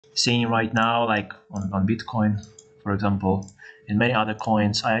seeing right now, like on Bitcoin, for example, and many other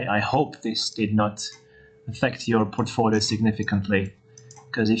coins. I hope this did not affect your portfolio significantly,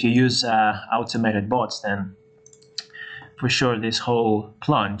 because if you use automated bots, then for sure this whole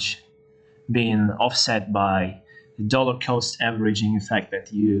plunge being offset by the dollar cost averaging effect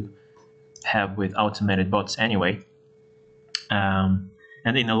that you have with automated bots anyway.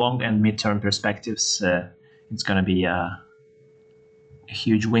 And in the long and mid-term perspectives, it's going to be a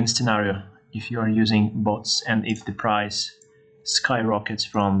huge win scenario if you are using bots, and if the price skyrockets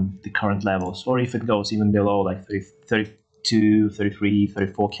from the current levels, or if it goes even below like 32, 33,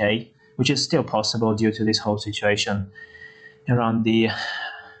 34K, which is still possible due to this whole situation around the,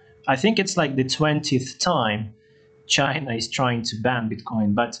 I think it's like the 20th time China is trying to ban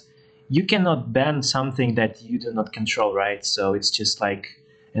Bitcoin, but you cannot ban something that you do not control, right? So it's just like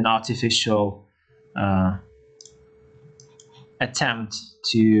an artificial attempt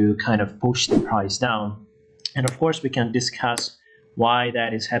to kind of push the price down. And of course, we can discuss why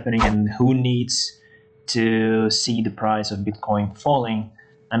that is happening and who needs to see the price of Bitcoin falling.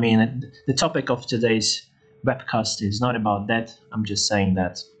 I mean, the topic of today's webcast is not about that. I'm just saying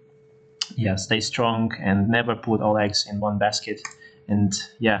that, yeah, stay strong and never put all eggs in one basket. And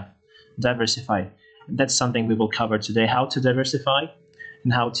yeah, diversify. That's something we will cover today, how to diversify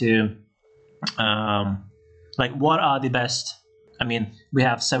and how to, like, what are the best. I mean, we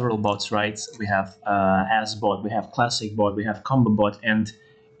have several bots, right? We have AAVE bot, we have classic bot, we have combo bot, and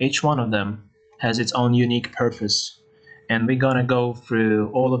each one of them has its own unique purpose. And we're gonna go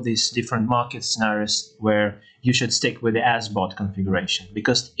through all of these different market scenarios where you should stick with the AAVE bot configuration,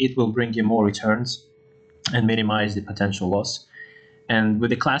 because it will bring you more returns and minimize the potential loss. And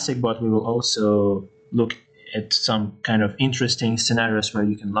with the classic bot, we will also look at some kind of interesting scenarios where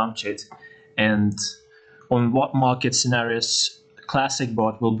you can launch it, and on what market scenarios classic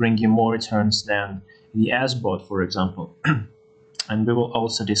bot will bring you more returns than the AAVE bot, for example. And we will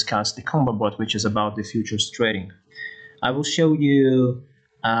also discuss the combo bot, which is about the futures trading. I will show you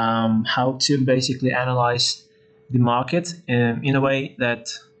how to basically analyze the market in a way that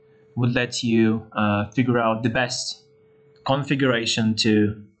would let you figure out the best configuration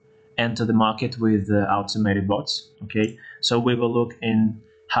to enter the market with automated bots. Okay, so we will look in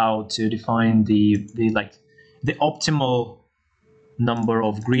how to define the optimal number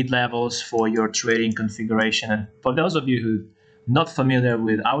of grid levels for your trading configuration. And for those of you who are not familiar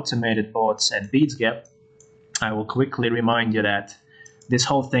with automated bots at Bitsgap, I will quickly remind you that this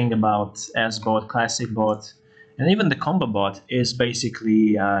whole thing about AAVE bot, classic bot, and even the combo bot is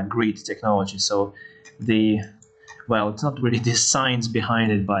basically grid technology. So it's not really the science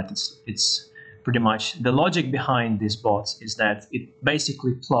behind it, but it's pretty much the logic behind these bots is that it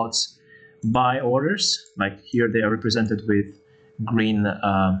basically plots buy orders, like here they are represented with green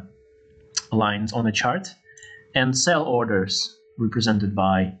lines on the chart, and sell orders represented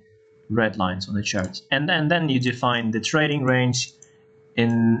by red lines on the chart. And then you define the trading range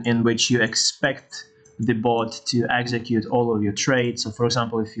in which you expect the bot to execute all of your trades. So for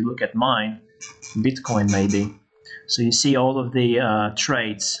example, if you look at mine, Bitcoin maybe, so you see all of the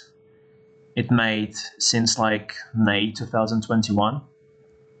trades it made since like May 2021,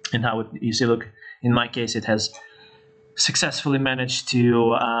 and how you see, look, in my case, it has successfully managed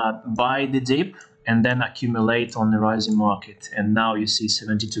to buy the dip and then accumulate on the rising market. And now you see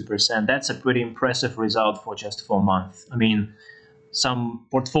 72%. That's a pretty impressive result for just 4 months. I mean, some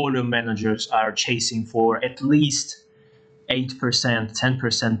portfolio managers are chasing for at least 8%,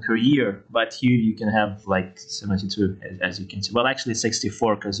 10% per year, but here you can have like 72, as you can see. Well, actually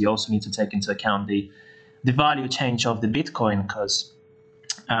 64, because you also need to take into account the value change of the Bitcoin, because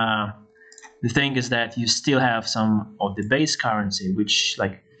the thing is that you still have some of the base currency, which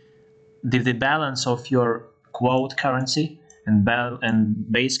like the balance of your quote currency and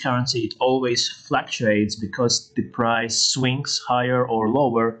base currency, it always fluctuates because the price swings higher or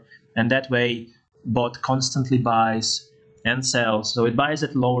lower, and that way bot constantly buys and sells. So it buys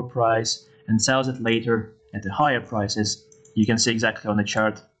at lower price and sells it later at the higher prices. You can see exactly on the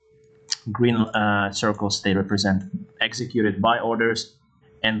chart, green circles, they represent executed buy orders,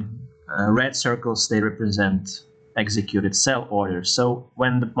 and red circles, they represent executed sell orders. So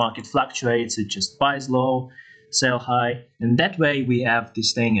when the market fluctuates, it just buys low, sell high, and that way we have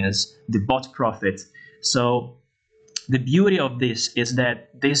this thing as the bot profit. So the beauty of this is that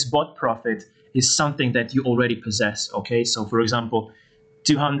this bot profit is something that you already possess. Okay, so for example,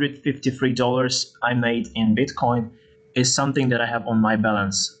 $253 I made in Bitcoin is something that I have on my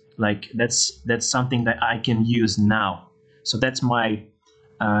balance. Like that's something that I can use now. So that's my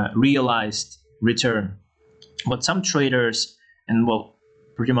realized return. What some traders, and well,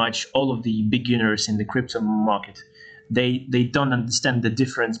 pretty much all of the beginners in the crypto market, they don't understand the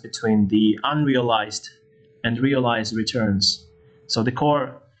difference between the unrealized and realized returns. So the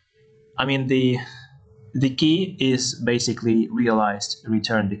core, I mean, the key is basically realized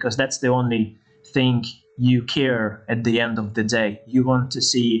return, because that's the only thing you care at the end of the day. You want to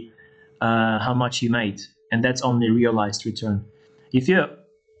see how much you made, and that's only realized return. If you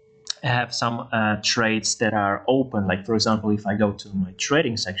have some trades that are open, like for example, if I go to my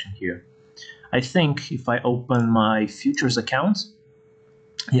trading section here, I think if I open my futures account,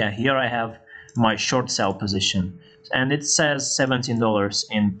 yeah, here I have my short sell position, and it says $17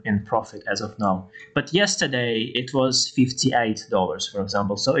 in profit as of now. But yesterday it was $58, for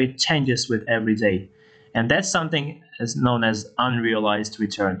example. So it changes with every day, and that's something as known as unrealized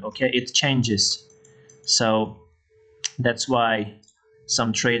return. Okay, it changes. So that's why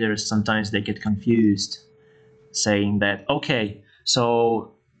some traders sometimes they get confused, saying that okay,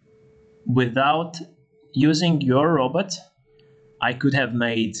 so without using your robot, I could have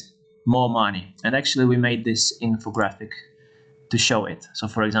made more money. And actually we made this infographic to show it. So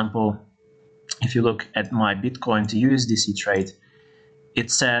for example, if you look at my Bitcoin to USDC trade, it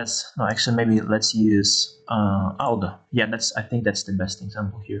says, no, actually maybe let's use AAVE. Yeah, I think that's the best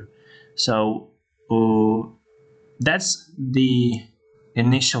example here. So that's the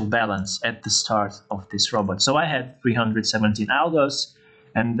initial balance at the start of this robot. So I had 317 algos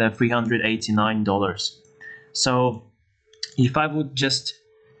and $389. So if I would just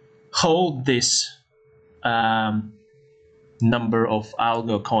hold this number of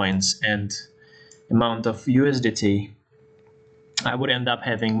algo coins and amount of USDT, I would end up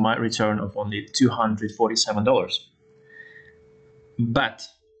having my return of only $247. But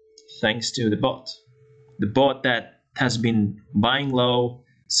thanks to the bot that has been buying low,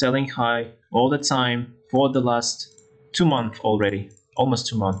 selling high all the time for the last 2 months already, almost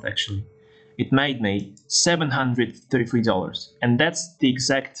 2 months actually, it made me $733. And that's the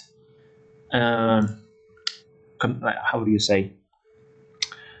exact, how do you say,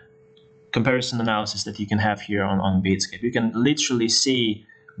 comparison analysis that you can have here on Bitsgap. You can literally see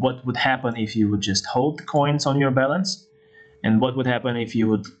what would happen if you would just hold the coins on your balance, and what would happen if you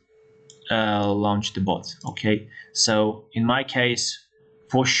would launch the bot. Okay, so in my case,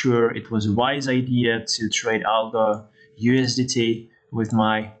 for sure, it was a wise idea to trade algo USDT with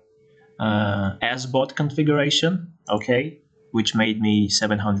my as bot configuration. Okay, which made me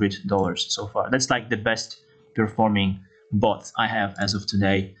 $700 so far. That's like the best performing bot I have as of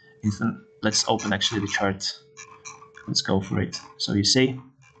today. Let's open actually the chart. Let's go for it. So you see,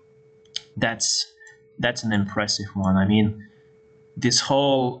 that's an impressive one. I mean, this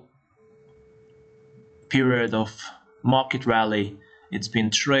whole period of market rally, it's been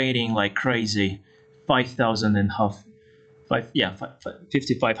trading like crazy.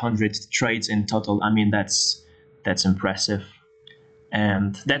 5,500 trades in total. I mean, that's impressive,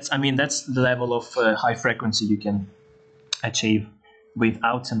 and that's the level of high frequency you can achieve with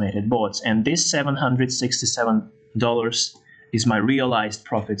automated bots. And this $767 is my realized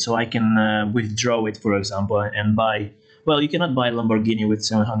profit, so I can withdraw it, for example, and buy. Well, you cannot buy Lamborghini with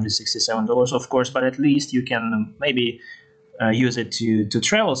 $767, of course, but at least you can maybe use it to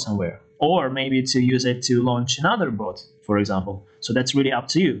travel somewhere, or maybe to use it to launch another bot, for example. So that's really up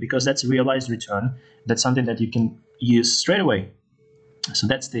to you, because that's a realized return. That's something that you can use straight away. So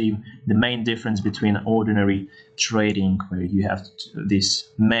that's the main difference between ordinary trading, where you have these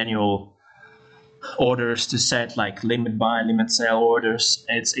manual orders to set, like limit buy, limit sell orders.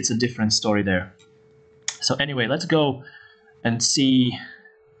 It's a different story there. So anyway, let's go and see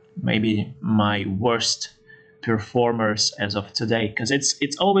maybe my worst performers as of today, because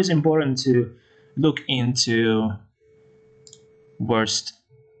it's always important to look into worst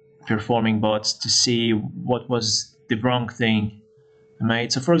performing bots to see what was the wrong thing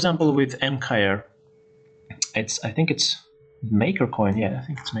made. So for example, with MKR, I think it's MakerCoin. Yeah, I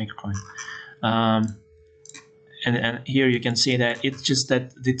think it's MakerCoin. And here you can see that it's just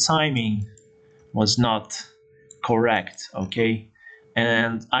that the timing was not correct. Okay,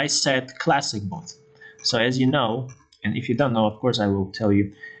 and I set classic bot. So as you know, and if you don't know, of course I will tell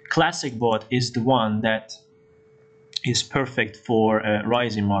you, classic bot is the one that is perfect for a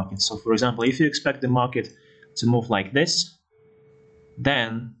rising market. So for example, if you expect the market to move like this,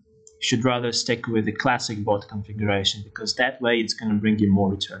 then you should rather stick with the classic bot configuration, because that way it's going to bring you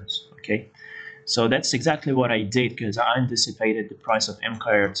more returns. Okay, so that's exactly what I did, because I anticipated the price of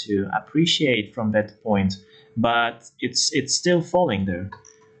MKR to appreciate from that point, but it's still falling there.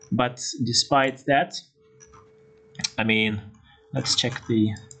 But despite that, I mean, let's check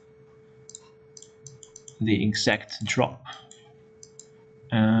the exact drop.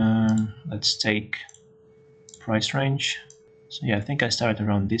 Let's take price range. So yeah, I think I started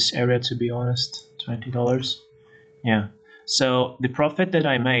around this area, to be honest, $20. Yeah, so the profit that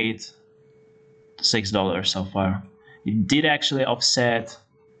I made, $6 so far, it did actually offset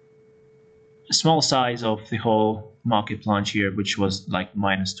a small size of the whole market plunge here, which was like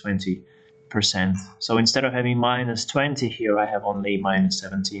minus 20%. So instead of having minus 20 here, I have only minus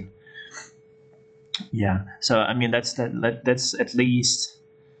 17. Yeah, so I mean that's at least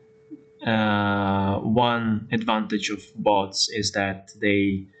one advantage of bots is that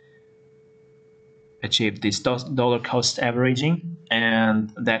they achieve this dollar cost averaging,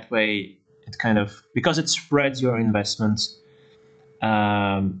 and that way it kind of, because it spreads your investments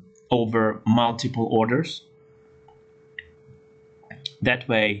over multiple orders, that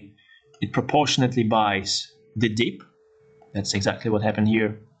way it proportionately buys the dip. That's exactly what happened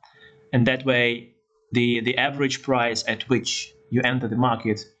here. And that way the average price at which you enter the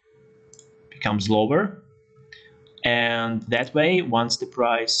market becomes lower, and that way once the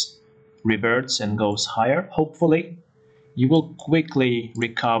price reverts and goes higher, hopefully you will quickly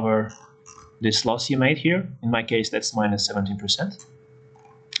recover this loss you made here. In my case, that's minus 17%.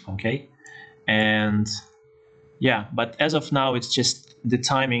 Okay, and yeah, but as of now, it's just the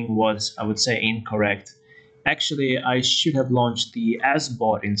timing was, I would say, incorrect. Actually, I should have launched the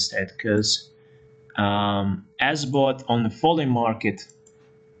ASBot instead, because ASBot on the falling market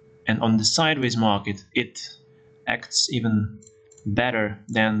and on the sideways market, it acts even better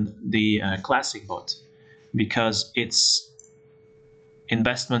than the classic bot, because its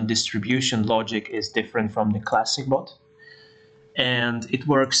investment distribution logic is different from the classic bot, and it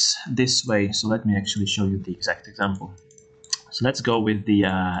works this way. So let me actually show you the exact example. So let's go with the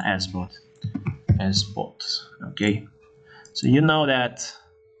ASBot. Okay, so you know that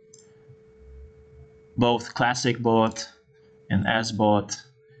both classic bot and ASBot,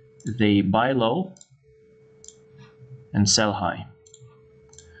 they buy low and sell high.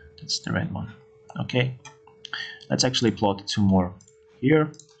 That's the red one. Okay, let's actually plot two more,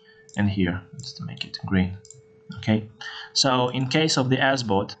 here and here, just to make it green. Okay, so in case of the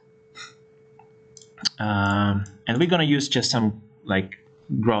ASBot, and we're gonna use just some like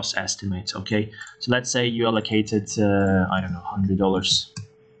gross estimates. Okay, so let's say you allocated I don't know, $100,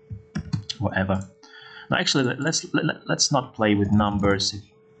 whatever. Now actually let's not play with numbers,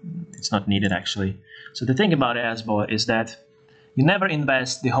 it's not needed actually. So the thing about ASBot is that you never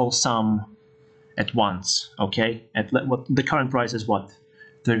invest the whole sum at once. Okay, at what the current price is, what,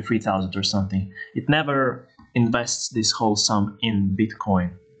 33,000 or something. It never invests this whole sum in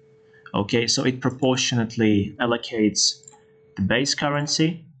Bitcoin. Okay, so it proportionately allocates the base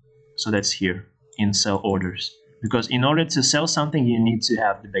currency, so that's here in sell orders, because in order to sell something you need to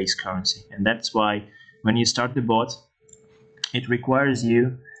have the base currency, and that's why when you start the bot it requires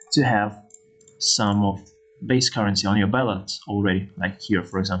you to have some of base currency on your balance already. Like here,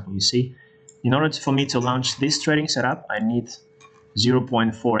 for example, you see, in order for me to launch this trading setup I need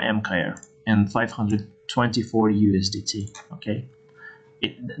 0.4 MKR and 524 USDT. Okay,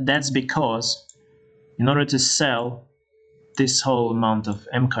 that's because in order to sell this whole amount of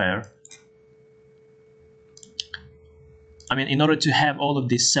MKR, I mean, in order to have all of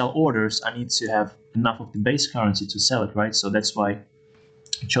these sell orders, I need to have enough of the base currency to sell it, right? So that's why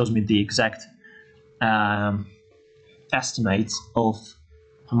it shows me the exact estimate of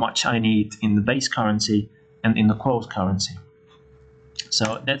how much I need in the base currency and in the quote currency.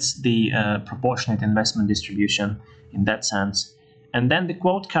 So that's the proportionate investment distribution in that sense. And then the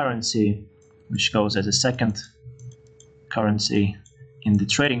quote currency, which goes as a second currency in the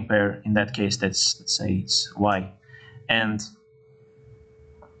trading pair, in that case that's, let's say it's Y, and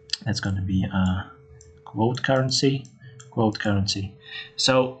that's going to be quote currency.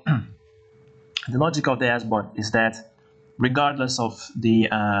 So the logic of the ASBot is that regardless of the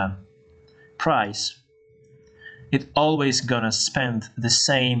price, it's always gonna spend the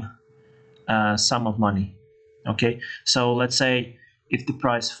same sum of money. Okay, so let's say if the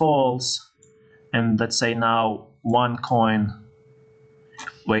price falls, and let's say now one coin,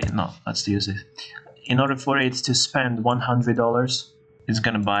 wait, no, let's use it. In order for it to spend $100, it's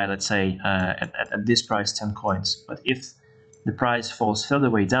gonna buy, let's say, at this price 10 coins. But if the price falls further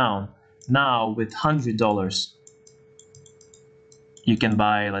way down, now with $100, you can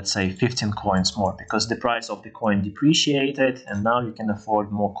buy, let's say, 15 coins more, because the price of the coin depreciated and now you can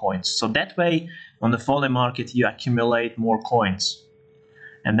afford more coins. So that way, on the falling market, you accumulate more coins.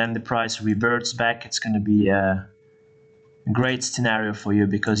 And then the price reverts back. It's going to be a great scenario for you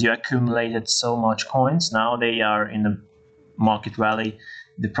because you accumulated so much coins. Now they are in the market rally.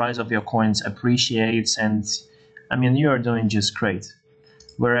 The price of your coins appreciates, and I mean, you are doing just great.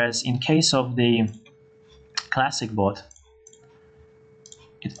 Whereas in case of the classic bot,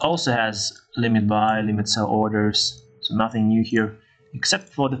 it also has limit buy, limit sell orders, so nothing new here, except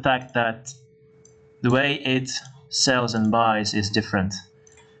for the fact that the way it sells and buys is different.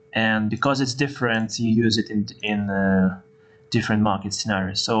 And because it's different, you use it in different market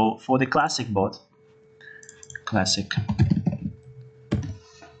scenarios. So for the classic bot,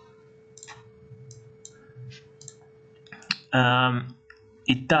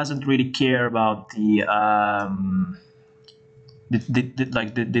 it doesn't really care about the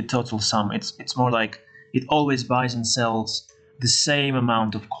total sum. It's more like it always buys and sells the same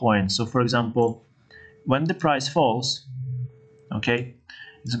amount of coins. So for example, when the price falls, okay,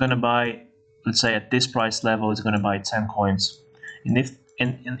 it's going to buy, let's say at this price level, it's going to buy 10 coins. And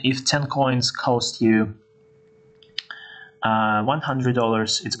if 10 coins cost you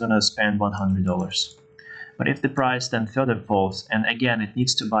 $100, it's going to spend $100. But if the price then further falls, and again it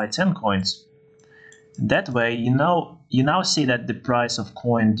needs to buy 10 coins, that way you now see that the price of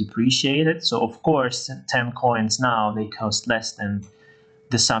coin depreciated. So of course 10 coins now, they cost less than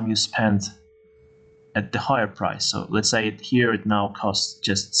the sum you spent at the higher price. So let's say here it now costs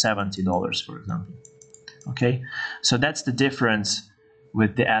just $70, for example. Okay, so that's the difference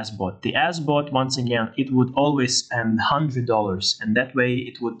with the AAVE. The AAVE, once again, it would always spend $100, and that way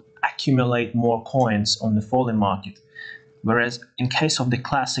it would accumulate more coins on the falling market. Whereas in case of the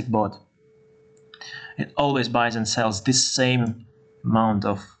classic bot, it always buys and sells this same amount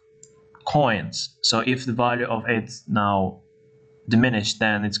of coins. So if the value of it now diminished,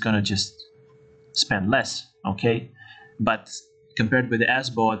 then it's gonna just spend less, okay? But compared with the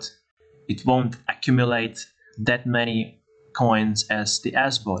AAVE, it won't accumulate that many coins as the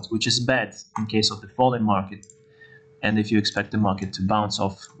AAVE, which is bad in case of the falling market. And if you expect the market to bounce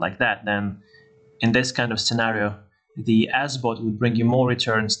off like that, then in this kind of scenario, the AAVE would bring you more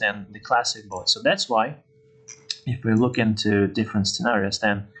returns than the classic bot. So that's why, if we look into different scenarios,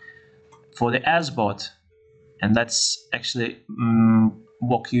 then for the AAVE, and let's actually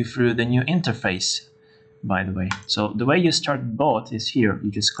walk you through the new interface, by the way. So the way you start bot is here.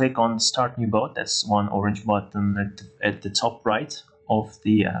 You just click on Start New Bot. That's one orange button at the top right of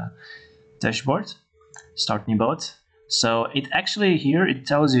the dashboard. Start New Bot. So it actually here it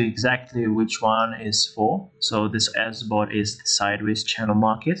tells you exactly which one is for. So this AAVE is the sideways channel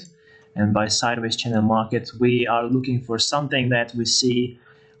market, and by sideways channel market we are looking for something that we see.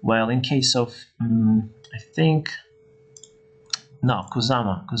 Well, in case of I think no,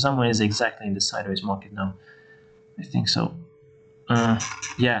 Kusama is exactly in the sideways market now. I think so.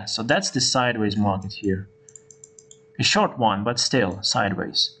 Yeah, so that's the sideways market here. A short one, but still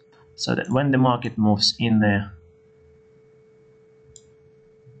sideways. So that when the market moves in the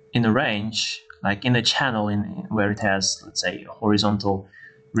range, like in a channel where it has, let's say, horizontal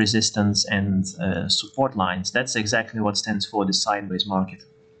resistance and support lines, that's exactly what stands for the sideways market.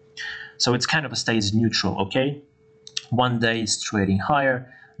 So it's kind of stays neutral, okay? One day it's trading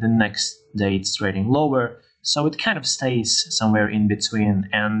higher, the next day it's trading lower, so it kind of stays somewhere in between,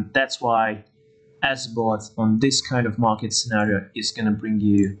 and that's why AAVE on this kind of market scenario is going to bring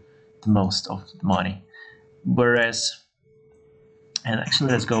you the most of the money. Whereas, and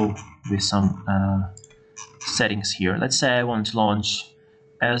actually let's go with some settings here. Let's say I want to launch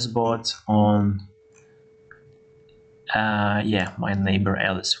AAVE on yeah, my neighbor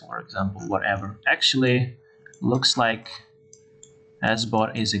Alice, for example, whatever. Actually, looks like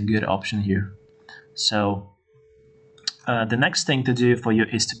AAVE is a good option here. So the next thing to do for you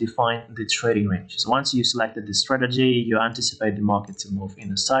is to define the trading range. So once you selected the strategy, you anticipate the market to move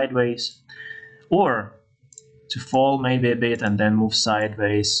in a sideways or to fall maybe a bit and then move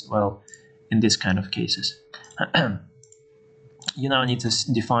sideways. Well, in this kind of cases. You now need to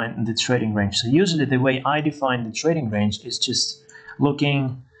define the trading range. So usually the way I define the trading range is just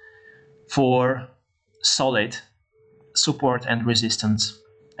looking for solid support and resistance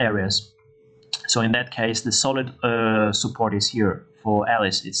areas. So in that case, the solid support is here. For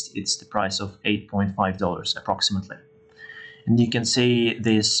Alice, it's the price of $8.5 approximately. And you can see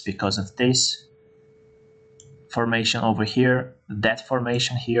this because of this formation over here, that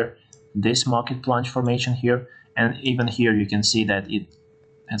formation here, this market plunge formation here, and even here you can see that it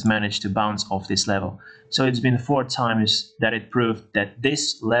has managed to bounce off this level. So it's been 4 times that it proved that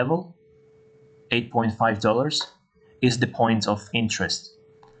this level, $8.5, is the point of interest.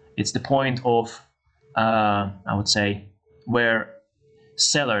 It's the point of, I would say, where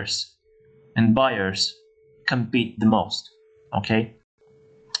sellers and buyers compete the most, okay?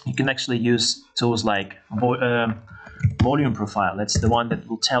 You can actually use tools like volume profile. That's the one that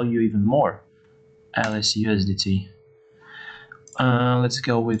will tell you even more. Alice USDT. Let's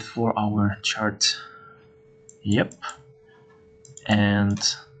go with 4-hour chart. Yep, and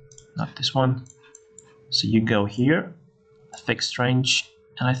not this one. So you go here, fixed range,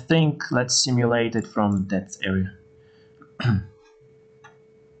 and I think let's simulate it from that area.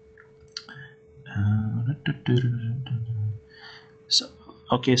 So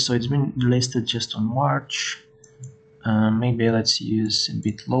okay, so it's been listed just on March. Maybe let's use a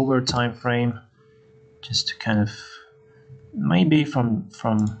bit lower time frame, just to kind of maybe from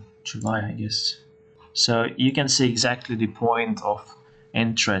July, I guess. So you can see exactly the point of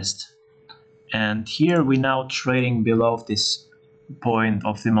interest, and here we're now trading below this point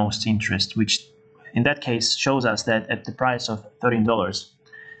of the most interest, which in that case shows us that at the price of $13,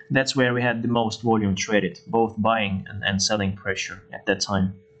 that's where we had the most volume traded, both buying and selling pressure at that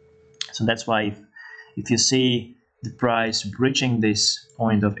time. So that's why if you see the price breaching this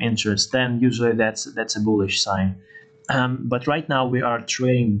point of interest, then usually that's a bullish sign. But right now we are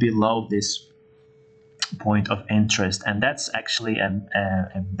trading below this point of interest, and that's actually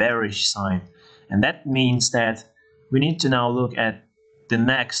a bearish sign, and that means that we need to now look at the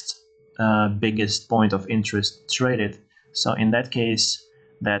next biggest point of interest traded. So in that case,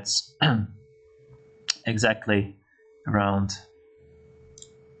 that's exactly around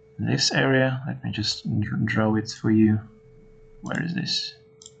this area. Let me just draw it for you. Where is this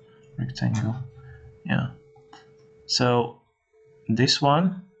rectangle? Yeah, so this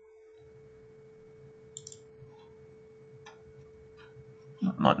one,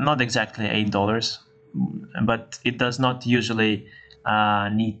 not exactly $8, but it does not usually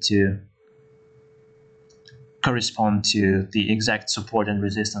need to correspond to the exact support and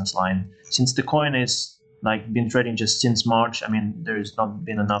resistance line. Since the coin is like been trading just since March, I mean, there's not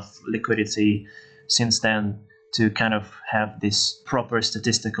been enough liquidity since then to kind of have this proper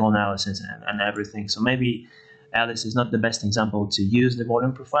statistical analysis and everything. So maybe Alice is not the best example to use the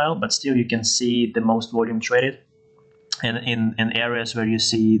volume profile, but still you can see the most volume traded. And in areas where you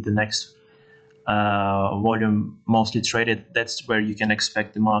see the next volume mostly traded, that's where you can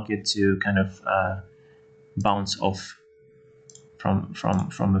expect the market to kind of bounce off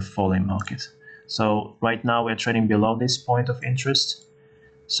from a falling market. So right now we're trading below this point of interest,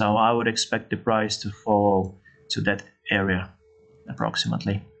 so I would expect the price to fall to that area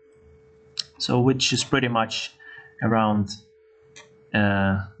approximately, so which is pretty much around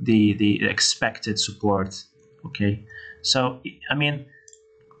the expected support. Okay, so I mean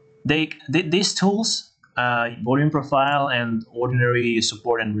these tools, volume profile and ordinary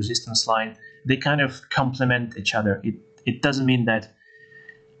support and resistance line, they kind of complement each other. It doesn't mean that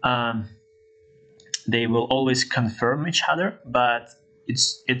they will always confirm each other, but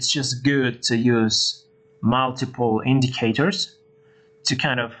it's just good to use multiple indicators to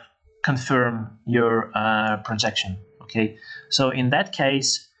kind of confirm your projection. Okay, so in that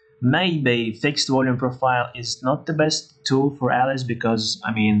case, maybe fixed volume profile is not the best tool for Alice, because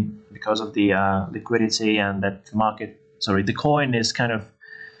I mean, because of the liquidity, and that the coin is kind of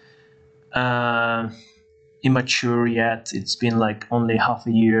immature yet. It's been like only half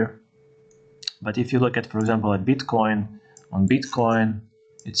a year. But if you look at, for example, at Bitcoin, on Bitcoin,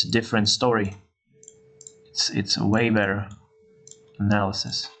 it's a different story. It's a way better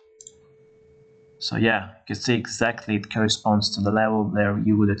analysis. So yeah, you can see exactly it corresponds to the level where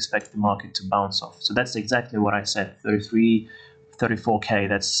you would expect the market to bounce off. So that's exactly what I said, 33, 34K.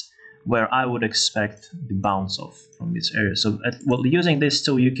 That's where I would expect the bounce off from this area. So well, using this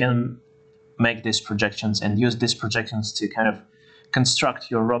tool, you can make these projections and use these projections to kind of construct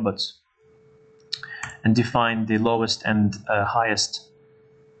your robots and define the lowest and highest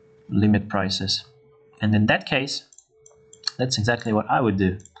limit prices. And in that case, that's exactly what I would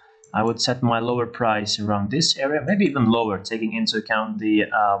do. I would set my lower price around this area, maybe even lower, taking into account the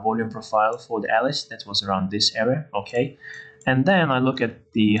volume profile for the Alice that was around this area. Okay, and then I look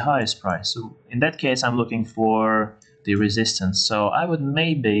at the highest price. So in that case, I'm looking for the resistance. So I would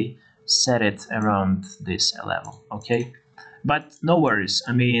maybe set it around this level. Okay, but no worries.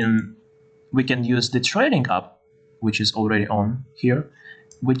 I mean, we can use the trading up, which is already on here,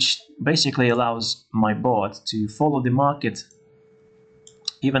 which basically allows my bot to follow the market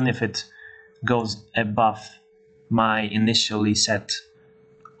even if it goes above my initially set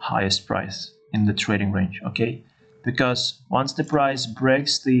highest price in the trading range. Okay, because once the price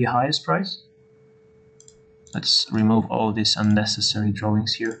breaks the highest price, let's remove all these unnecessary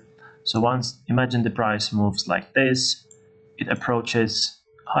drawings here. So once, imagine the price moves like this, it approaches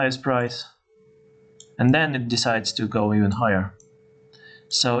highest price, and then it decides to go even higher.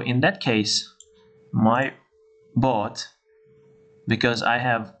 So in that case, my bot, because I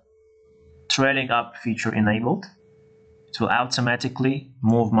have trading up feature enabled, it will automatically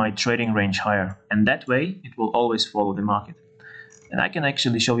move my trading range higher, and that way it will always follow the market. And I can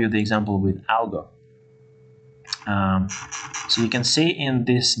actually show you the example with algo. So you can see in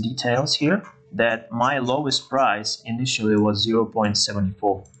these details here that my lowest price initially was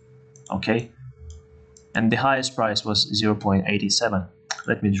 0.74, okay, and the highest price was 0.87.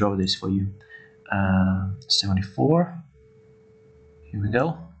 Let me draw this for you. 74, here we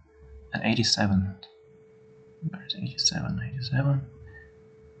go, and 87. Where's 87? 87.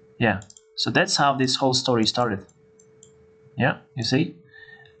 Yeah, so that's how this whole story started. Yeah, you see?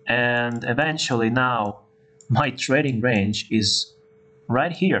 And eventually now my trading range is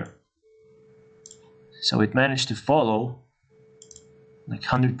right here. So it managed to follow like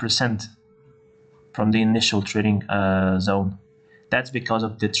 100% from the initial trading zone. That's because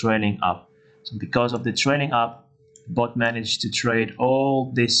of the trailing up. So because of the trailing up, bot managed to trade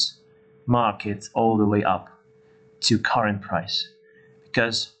all this market all the way up to current price.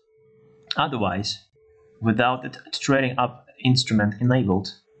 Because otherwise, without the trading up instrument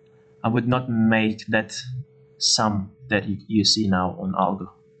enabled, I would not make that sum that you see now on algo.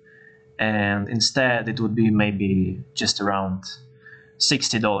 And instead it would be maybe just around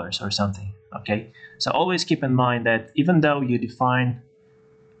 $60 or something. Okay, so always keep in mind that even though you define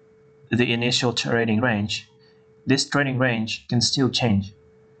the initial trading range, this trading range can still change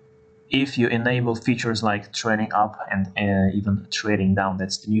if you enable features like trading up and even trading down.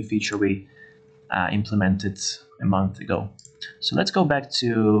 That's the new feature we implemented a month ago. So let's go back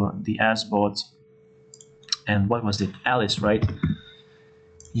to the ASBot, and what was it? Alice, right?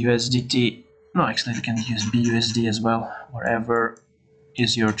 USDT. No, actually we can use BUSD as well, wherever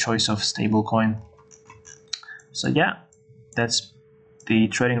is your choice of stablecoin. So yeah, that's the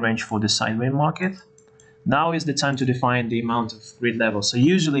trading range for the sideways market. Now is the time to define the amount of grid level. So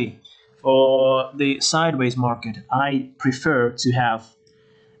usually for the sideways market, I prefer to have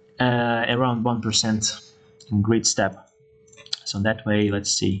around 1% in grid step. So that way,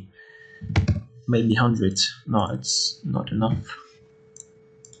 let's see, maybe 100. No, it's not enough.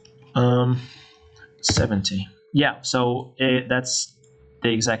 70. Yeah, so that's the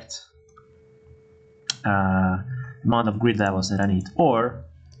exact amount of grid levels that I need. Or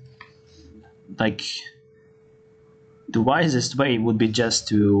like the wisest way would be just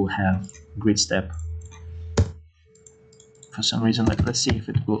to have grid step. For some reason, like, let's see if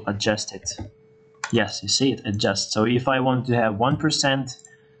it will adjust it. Yes, you see it adjusts. So if I want to have 1%,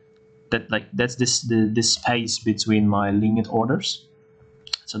 that's this space between my limit orders.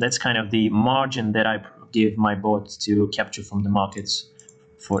 So that's kind of the margin that I give my bot to capture from the markets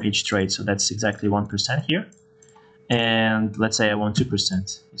for each trade. So that's exactly 1% here. And let's say I want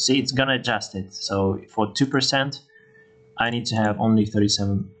 2%. You see, it's gonna adjust it. So for 2%, I need to have only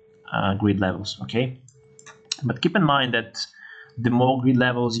 37 grid levels, okay? But keep in mind that the more grid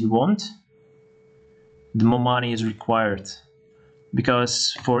levels you want, the more money is required.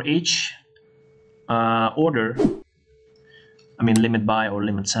 Because for each order, I mean limit buy or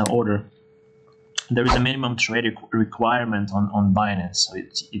limit sell order, there is a minimum trade requirement on Binance. So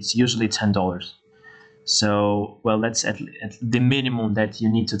it's usually $10. So, well, that's at the minimum that you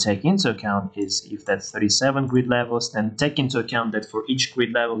need to take into account is if that's 37 grid levels, then take into account that for each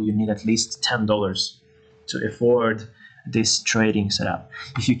grid level you need at least $10 to afford this trading setup.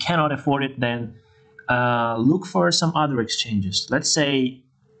 If you cannot afford it, then look for some other exchanges. Let's say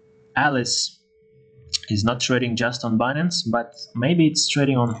Alice is not trading just on Binance, but maybe it's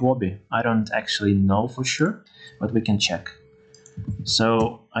trading on Huobi. I don't actually know for sure, but we can check.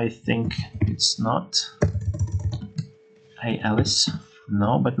 So I think it's not. Hey Alice,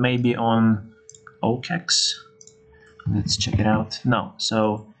 no, but maybe on OKEx. Let's check it out. No,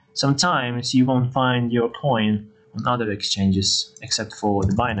 so sometimes you won't find your coin on other exchanges except for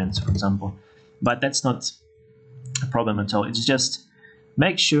the Binance, for example. But that's not a problem at all. It's just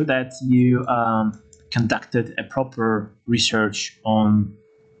make sure that you conducted a proper research on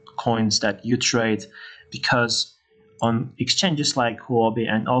coins that you trade, because on exchanges like Huobi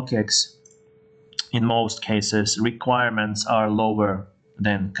and OKEx, in most cases, requirements are lower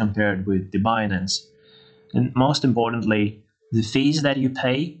than compared with the Binance. And most importantly, the fees that you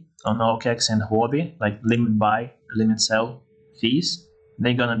pay on OKEx and Huobi, like limit buy, limit sell fees,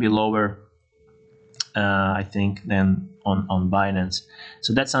 they're gonna be lower, I think, than on Binance.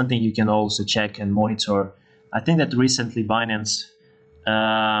 So that's something you can also check and monitor. I think that recently Binance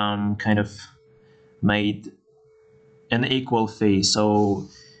kind of made an equal fee. So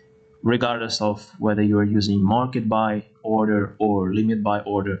regardless of whether you are using market buy order or limit buy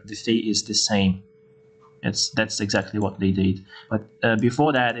order, the fee is the same. That's exactly what they did. But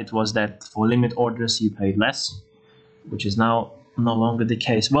before that, it was that for limit orders you paid less, which is now no longer the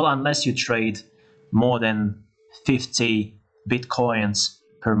case. Well, unless you trade more than 50 Bitcoins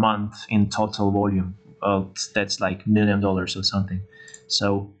per month in total volume. That's like $1 million or something.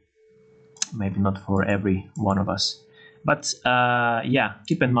 So maybe not for every one of us. But yeah,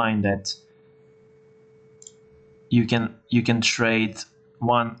 keep in mind that you can trade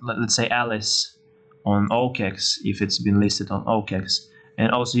one, let's say Alice, on OKEx if it's been listed on OKEx,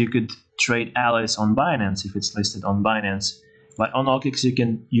 and also you could trade Alice on Binance if it's listed on Binance. But on OKEx you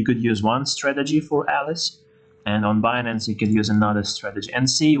could use one strategy for Alice, and on Binance you could use another strategy and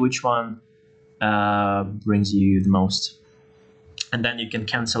see which one brings you the most. And then you can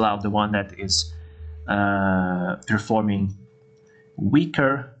cancel out the one that is performing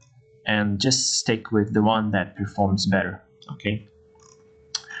weaker and just stick with the one that performs better. Okay,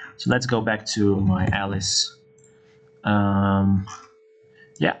 so let's go back to my Alice.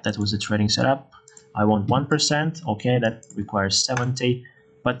 Yeah, that was the trading setup. I want 1%. Okay, that requires 70.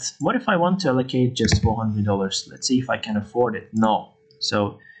 But what if I want to allocate just $400? Let's see if I can afford it. No.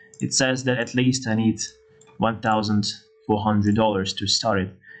 So it says that at least I need $1,400 to start it.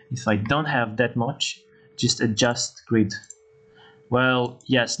 If I don't have that much, just adjust grid. Well,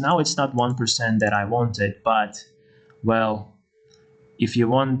 yes, now it's not 1% that I wanted, but, well, if you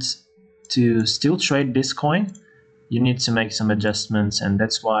want to still trade this coin, you need to make some adjustments, and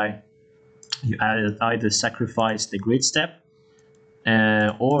that's why you either sacrifice the grid step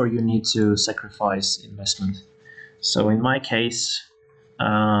or you need to sacrifice investment. So in my case,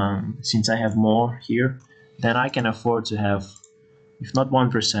 since I have more here, then I can afford to have, if not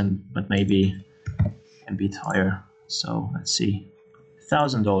 1%, but maybe a bit higher. So let's see,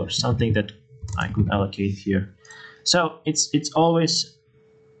 $1,000, something that I could allocate here. So it's always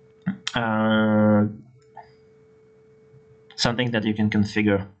something that you can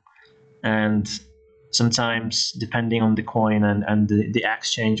configure, and sometimes depending on the coin and the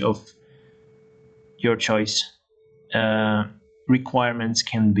exchange of your choice, requirements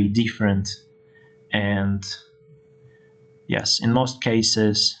can be different. And yes, in most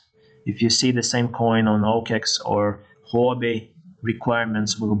cases, if you see the same coin on OKEx or AAVE,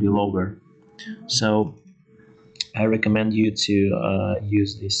 requirements will be lower. So I recommend you to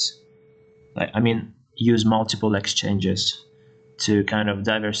use this. I mean, use multiple exchanges to kind of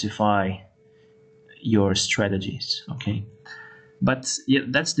diversify your strategies. Okay, but yeah,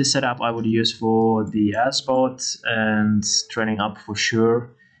 that's the setup I would use for the spot and trading up for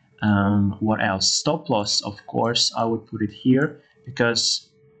sure. What else? Stop loss, of course, I would put it here because,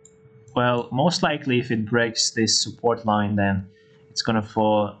 well, most likely if it breaks this support line, then it's gonna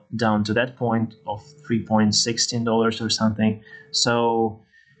fall down to that point of $3.16 or something. So,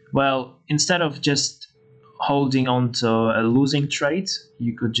 well, instead of just holding on to a losing trade,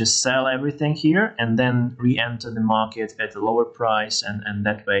 you could just sell everything here and then re-enter the market at a lower price, and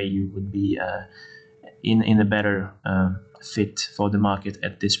that way you would be in a better fit for the market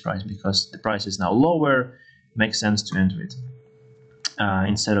at this price, because the price is now lower. Makes sense to enter it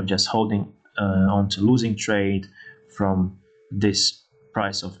instead of just holding on to losing trade from this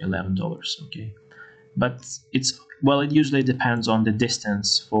price of $11. Okay, but it usually depends on the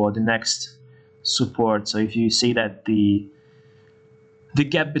distance for the next support. So if you see that the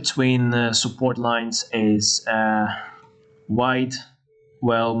gap between support lines is wide,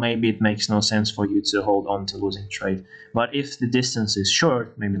 well, maybe it makes no sense for you to hold on to losing trade. But if the distance is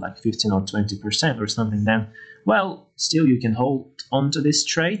short, maybe like 15 or 20% or something, then, well, still you can hold on to this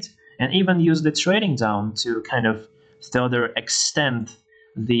trade and even use the trading down to kind of further extend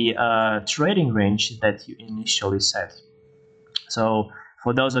the trading range that you initially set. So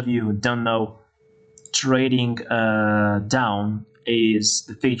for those of you who don't know, trading down is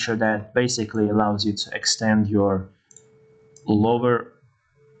the feature that basically allows you to extend your lower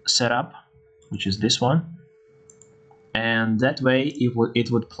setup, which is this one, and that way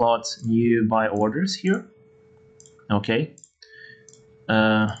it would plot new buy orders here. Okay,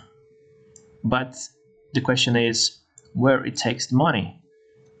 but the question is where it takes the money.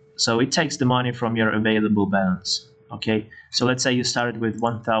 So it takes the money from your available balance. Okay, so let's say you started with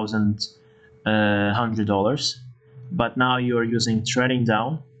 $1,100, but now you're using trading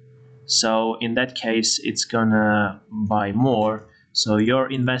down. So in that case, it's gonna buy more. So your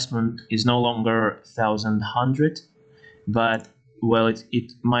investment is no longer $1,100, but, well,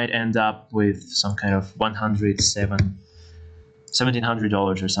 it might end up with some kind of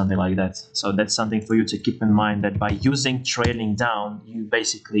 $1,700 or something like that. So that's something for you to keep in mind, that by using trading down, you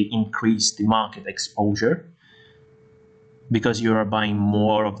basically increase the market exposure because you are buying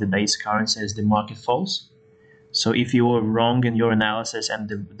more of the base currency as the market falls. So if you were wrong in your analysis and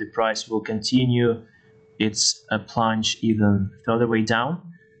the price will continue it's a plunge even further way down,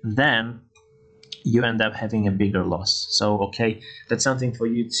 then you end up having a bigger loss. So okay, that's something for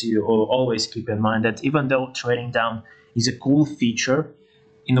you to always keep in mind, that even though trading down is a cool feature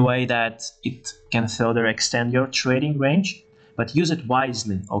in a way that it can further extend your trading range, but use it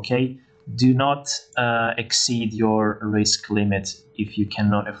wisely, okay? Do not exceed your risk limit if you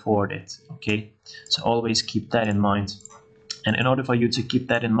cannot afford it, okay? So always keep that in mind. And in order for you to keep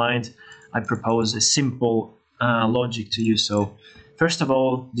that in mind, I propose a simple logic to you. So first of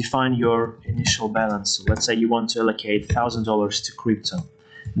all, define your initial balance. So let's say you want to allocate $1,000 to crypto.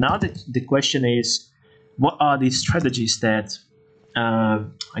 Now the question is, what are the strategies that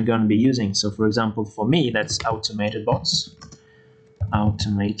I'm going to be using? So for example, for me, that's automated bots.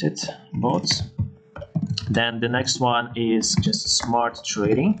 Then the next one is just smart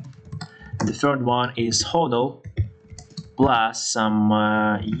trading. The third one is HODL, plus some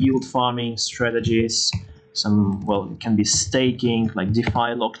yield farming strategies. Some, well, it can be staking, like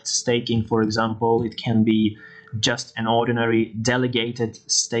DeFi locked staking, for example. It can be just an ordinary delegated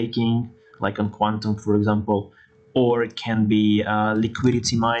staking, like on Quantum, for example. Or it can be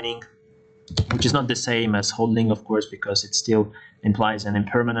liquidity mining, which is not the same as holding, of course, because it still implies an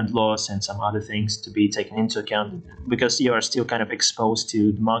impermanent loss and some other things to be taken into account, because you are still kind of exposed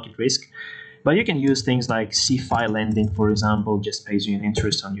to the market risk. But you can use things like CeFi lending, for example, just pays you an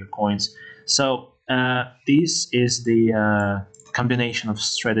interest on your coins. So this is the combination of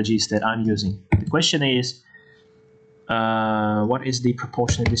strategies that I'm using. The question is, what is the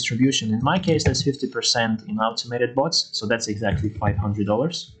proportionate distribution? In my case, that's 50% in automated bots, so that's exactly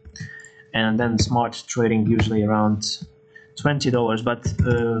 $500. And then smart trading usually around $20, but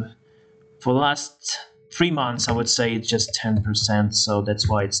for the last 3 months, I would say it's just 10%, so that's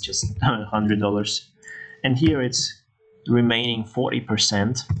why it's just $100. And here it's remaining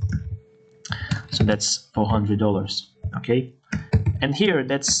 40%, so that's $400, okay? And here,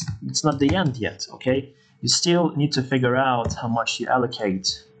 it's not the end yet, okay? You still need to figure out how much you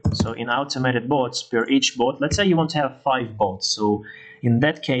allocate. So in automated bots, per each bot, let's say you want to have 5 bots, so in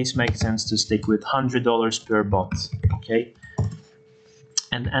that case, makes sense to stick with $100 per bot, okay?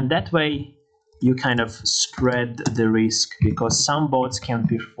 And that way, you kind of spread the risk, because some bots can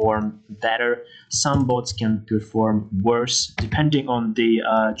perform better, some bots can perform worse, depending on the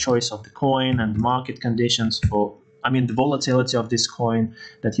choice of the coin and market conditions for, I mean, the volatility of this coin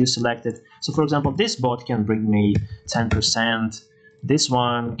that you selected. So for example, this bot can bring me 10%, this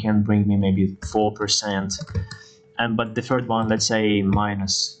one can bring me maybe 4%, but the third one, let's say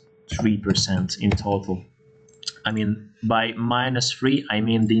minus 3% in total. I mean, by minus 3, I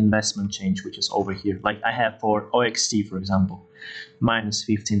mean the investment change, which is over here. Like I have for OXT, for example, minus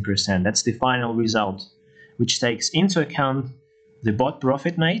 15%. That's the final result, which takes into account the bot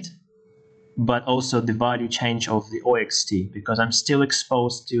profit made, but also the value change of the OXT, because I'm still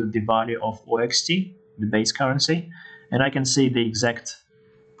exposed to the value of OXT, the base currency, and I can see the exact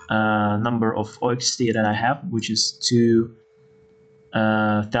number of OXT that I have, which is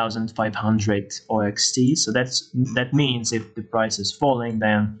 2,500 OXT. So that means if the price is falling,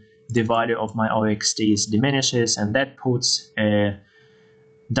 then the value of my OXTs diminishes, and that puts a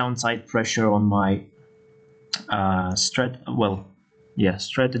downside pressure on my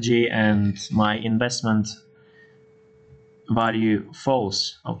strategy, and my investment value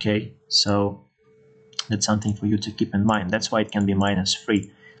falls. Okay, so that's something for you to keep in mind. That's why it can be minus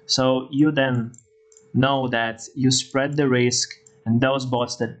 3. So you then know that you spread the risk, and those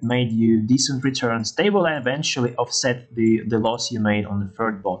bots that made you decent returns, they will eventually offset the loss you made on the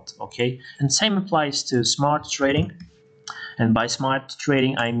third bot, okay? And same applies to smart trading. And by smart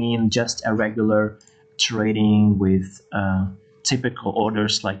trading, I mean just a regular trading with typical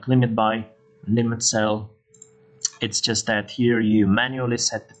orders like limit buy, limit sell. It's just that here you manually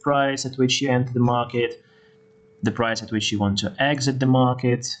set the price at which you enter the market, the price at which you want to exit the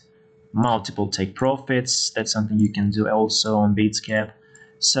market, multiple take profits. That's something you can do also on Bitsgap.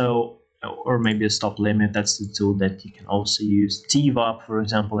 So, or maybe a stop limit. That's the tool that you can also use. TVAP, for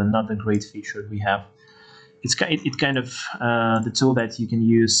example, another great feature we have. It's kind of the tool that you can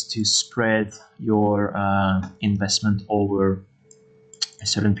use to spread your investment over a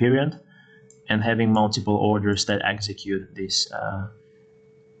certain period, and having multiple orders that execute this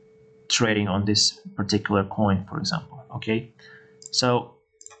trading on this particular coin, for example. Okay, so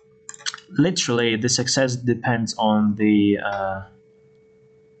literally the success depends on the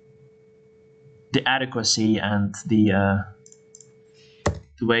adequacy and the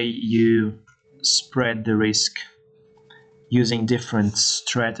way you spread the risk using different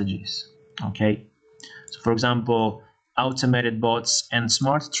strategies. Okay, so for example, automated bots and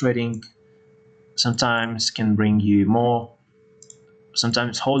smart trading sometimes can bring you more.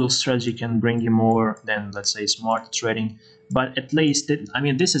 Sometimes hodl strategy can bring you more than, let's say, smart trading. But at least,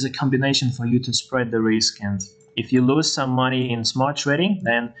 this is a combination for you to spread the risk. And if you lose some money in smart trading,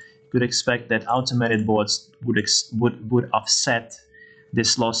 then you could expect that automated bots would offset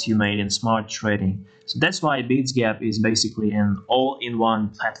this loss you made in smart trading. So that's why Bitsgap is basically an all-in-one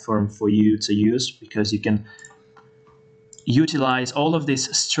platform for you to use, because you can utilize all of these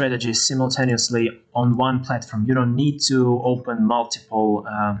strategies simultaneously on one platform. You don't need to open multiple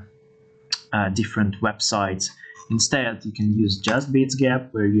different websites. Instead, you can use just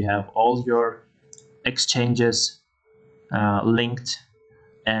Bitsgap, where you have all your exchanges linked,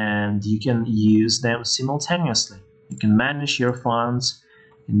 and you can use them simultaneously. You can manage your funds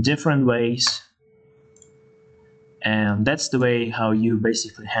in different ways, and that's the way how you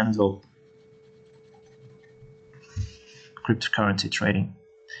basically handle cryptocurrency trading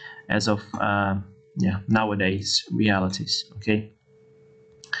as of nowadays realities. Okay,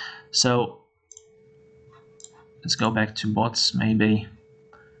 so let's go back to bots maybe.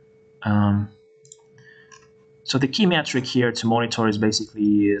 So the key metric here to monitor is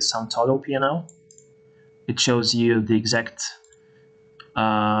basically sum total P&L. It shows you the exact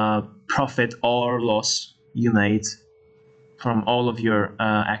profit or loss you made from all of your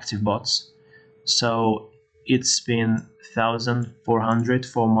active bots. So it's been 1,400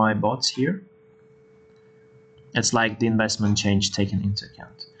 for my bots here. It's like the investment change taken into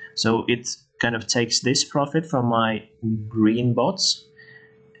account. So it kind of takes this profit from my green bots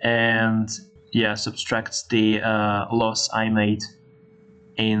and subtracts the loss I made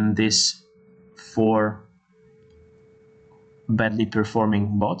in these 4 badly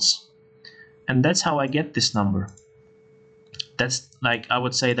performing bots, and that's how I get this number. That's, like, I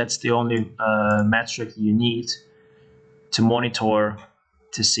would say that's the only metric you need to monitor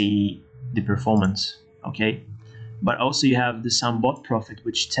to see the performance. Okay, but also you have the sum bot profit,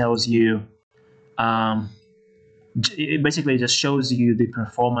 which tells you it basically just shows you the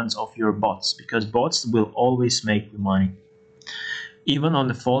performance of your bots, because bots will always make money. Even on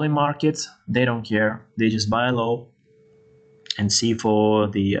the falling market, they don't care. They just buy low and see for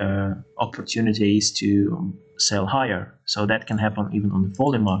the opportunities to sell higher. So that can happen even on the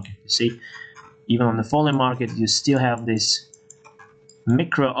falling market. You see, even on the falling market, you still have these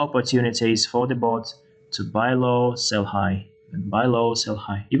micro opportunities for the bot to buy low, sell high, and buy low, sell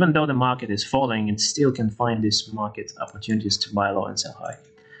high. Even though the market is falling, it still can find these market opportunities to buy low and sell high.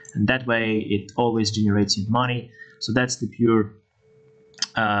 And that way, it always generates you money. So that's the pure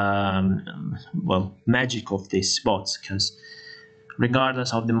magic of these bots, because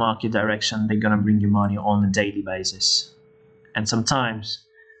regardless of the market direction, they're gonna bring you money on a daily basis. And sometimes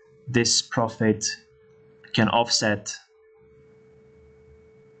this profit can offset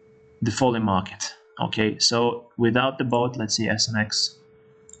the falling market. Okay, so without the bot, let's say SNX,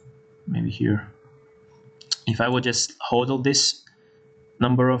 maybe here, if I would just hodl this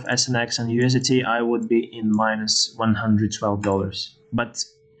number of SNX and USDT, I would be in minus $112. But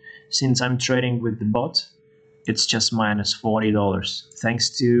since I'm trading with the bot, it's just minus $40, thanks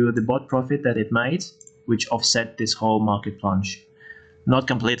to the bot profit that it made, which offset this whole market plunge. Not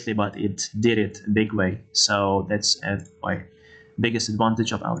completely, but it did it a big way. So that's my biggest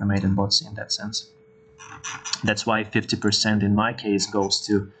advantage of automated bots in that sense. That's why 50% in my case goes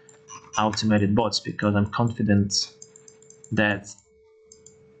to automated bots, because I'm confident that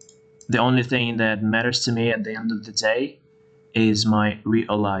the only thing that matters to me at the end of the day is my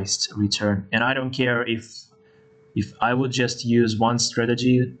realized return. And I don't care if I would just use one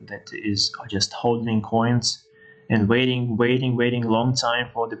strategy, that is just holding coins and waiting long time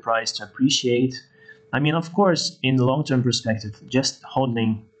for the price to appreciate. I mean, of course, in the long-term perspective, just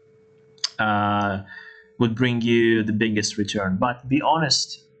holding would bring you the biggest return. But be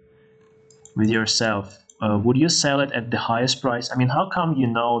honest with yourself. Would you sell it at the highest price? I mean, how come you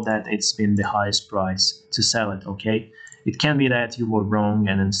know that it's been the highest price to sell it? Okay, it can be that you were wrong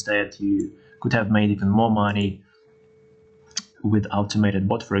and instead you could have made even more money with automated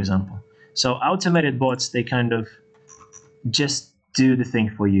bot, for example. So automated bots, they kind of just do the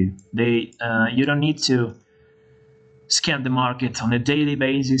thing for you. They you don't need to scan the market on a daily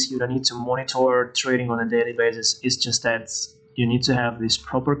basis. You don't need to monitor trading on a daily basis. It's just that you need to have this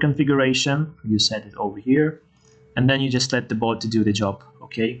proper configuration. You set it over here, and then you just let the bot to do the job.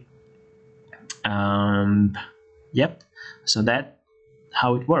 Okay. Yep. So that's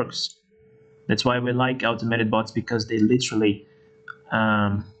how it works. That's why we like automated bots, because they literally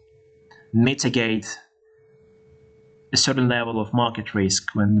mitigate a certain level of market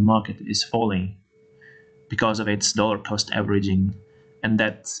risk when the market is falling, because of its dollar cost averaging, and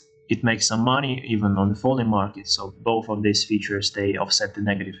that it makes some money even on the falling market. So both of these features, they offset the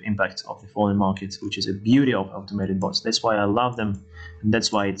negative impact of the falling market, which is a beauty of automated bots. That's why I love them, and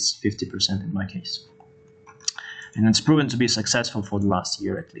that's why it's 50% in my case. And it's proven to be successful for the last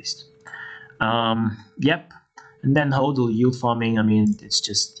year at least. Yep. And then HODL yield farming, I mean, it's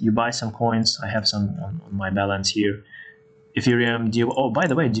just you buy some coins. I have some on my balance here. Ethereum, oh, by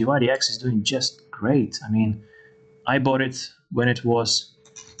the way, DYDX is doing just great. I mean, I bought it when it was,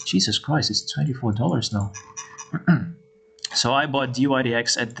 Jesus Christ, it's $24 now. So I bought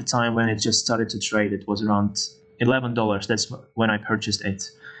DYDX at the time when it just started to trade. It was around $11. That's when I purchased it.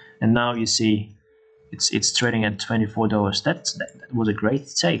 And now you see it's trading at $24. That was a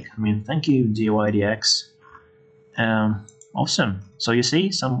great take. I mean, thank you, DYDX. Awesome. So you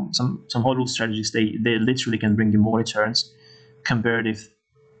see, some HODL strategies, they literally can bring you more returns compared if,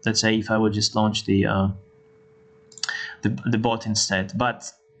 let's say, if I would just launch the bot instead.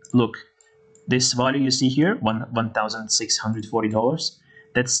 But look, this value you see here, $1,640,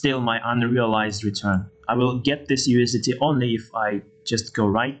 that's still my unrealized return. I will get this USDT only if I just go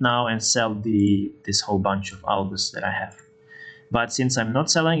right now and sell this whole bunch of AAVEs that I have. But since I'm not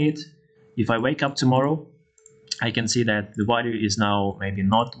selling it, if I wake up tomorrow, I can see that the value is now maybe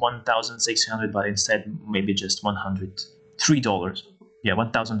not 1,600, but instead maybe just $103. Yeah,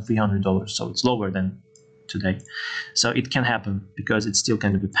 $1,300. So it's lower than today. So it can happen because it's still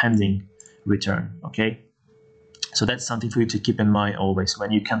kind of a pending return. Okay. So that's something for you to keep in mind always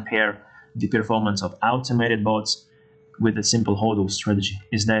when you compare the performance of automated bots with a simple HODL strategy.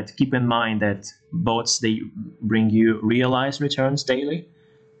 Is that keep in mind that bots, they bring you realized returns daily,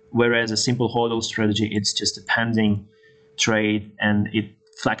 whereas a simple HODL strategy, it's just a pending trade and it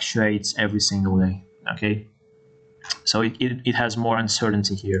fluctuates every single day. Okay, so it has more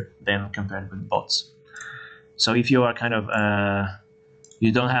uncertainty here than compared with bots. So if you are kind of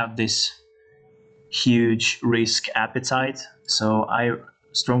you don't have this huge risk appetite, so I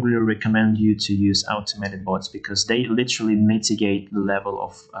strongly recommend you to use automated bots because they literally mitigate the level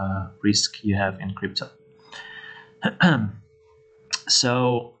of risk you have in crypto.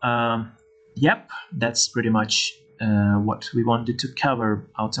 So yep, that's pretty much what we wanted to cover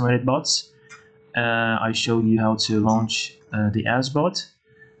automated bots. I showed you how to launch the AAVE bot.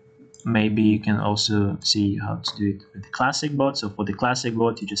 Maybe you can also see how to do it with the classic bot. So for the classic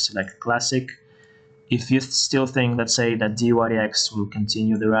bot, you just select classic. If you still think, let's say, that DYDX will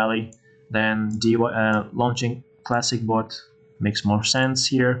continue the rally, then launching classic bot makes more sense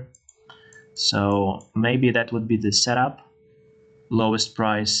here. So maybe that would be the setup. Lowest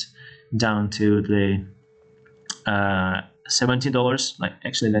price down to the $17, like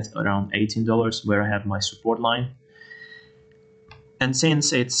actually that's around $18 where I have my support line. And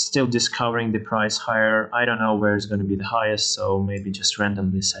since it's still discovering the price higher, I don't know where it's going to be the highest, so maybe just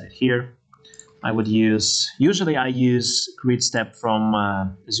randomly set it here. I would usually I use grid step from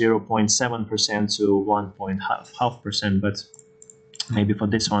 0.7% to 1.5%, but maybe for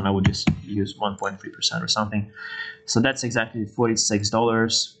this one I would just use 1.3% or something. So that's exactly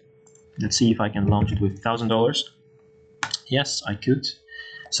 $46. Let's see if I can launch it with $1,000. Yes, I could.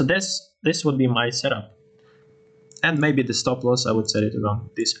 So this would be my setup. And maybe the stop loss, I would set it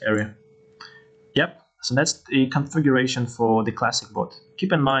around this area. Yep, so that's the configuration for the classic bot.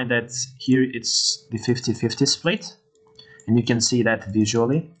 Keep in mind that here it's the 50-50 split, and you can see that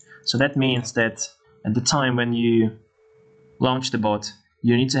visually. So that means that at the time when you launch the bot,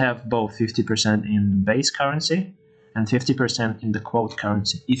 you need to have both 50% in base currency and 50% in the quote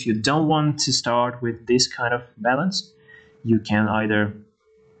currency. If you don't want to start with this kind of balance, you can either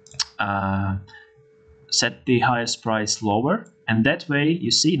set the highest price lower, and that way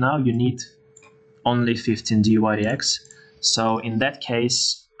you see now you need only 15 DYDX. So in that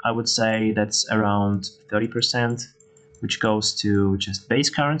case, I would say that's around 30%, which goes to just base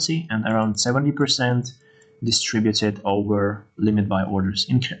currency, and around 70% distributed over limit buy orders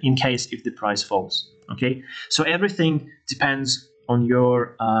in case if the price falls. Okay, so everything depends on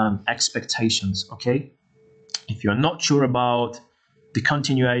your expectations. Okay, if you're not sure about the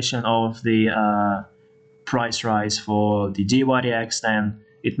continuation of the price rise for the DYDX, then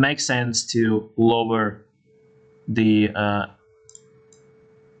it makes sense to lower the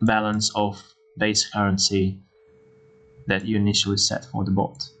balance of base currency that you initially set for the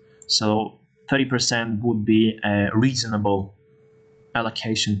bot. So 30% would be a reasonable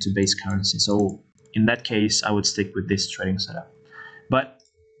allocation to base currency. So in that case, I would stick with this trading setup. But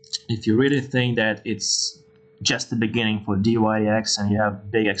if you really think that it's just the beginning for DYDX and you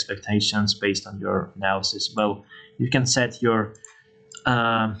have big expectations based on your analysis, well, you can set your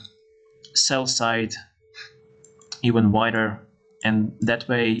sell side even wider and that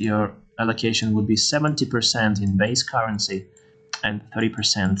way your allocation would be 70% in base currency and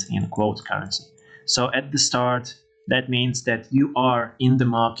 30% in quote currency. So at the start, that means that you are in the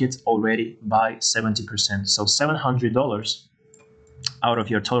market already by 70%. So $700 out of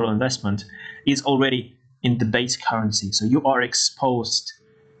your total investment is already in the base currency. So you are exposed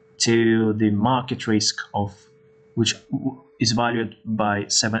to the market risk of which is valued by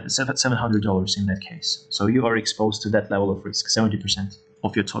 $700 in that case. So you are exposed to that level of risk, 70%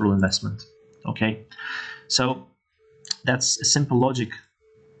 of your total investment. Okay, so that's a simple logic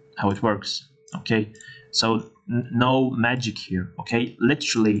how it works. Okay, so no magic here. Okay,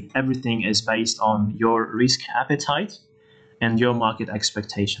 literally everything is based on your risk appetite and your market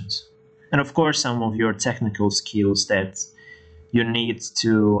expectations, and of course some of your technical skills that you need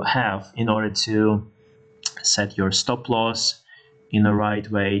to have in order to set your stop loss in the right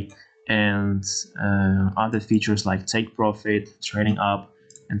way, and other features like take profit, trading up,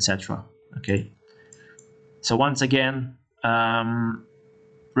 etc. Okay, so once again,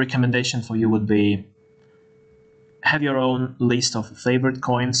 recommendation for you would be have your own list of favorite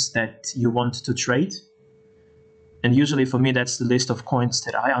coins that you want to trade, and usually for me that's the list of coins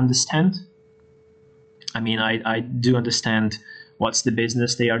that I understand. I mean, I do understand what's the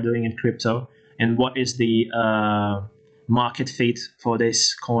business they are doing in crypto, and what is the market fit for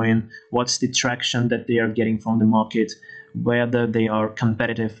this coin, what's the traction that they are getting from the market, whether they are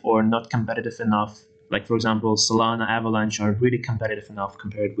competitive or not competitive enough. Like for example, Solana, Avalanche are really competitive enough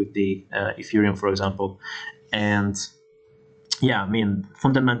compared with the Ethereum, for example. And yeah, I mean,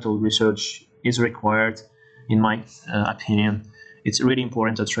 fundamental research is required, in my opinion. It's really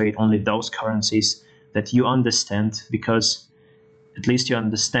important to trade only those currencies that you understand, because at least you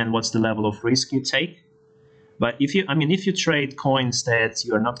understand what's the level of risk you take. But if you trade coins that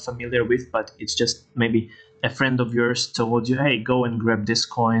you're not familiar with, but it's just maybe a friend of yours told you, hey, go and grab this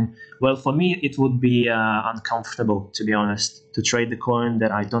coin. Well, for me, it would be uncomfortable, to be honest, to trade the coin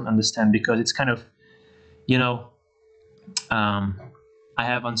that I don't understand, because it's kind of, I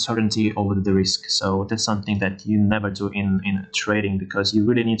have uncertainty over the risk. So that's something that you never do in trading, because you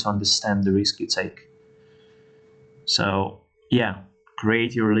really need to understand the risk you take. So yeah,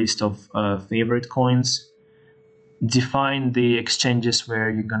 create your list of favorite coins. Define the exchanges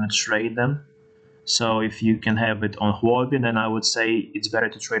where you're going to trade them. So if you can have it on Huobi, then I would say it's better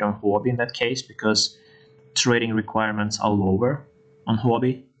to trade on Huobi in that case, because trading requirements are lower on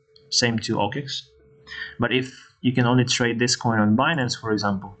Huobi. Same to OKEX. But if you can only trade this coin on Binance, for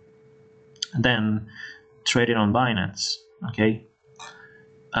example, then trade it on Binance. Okay.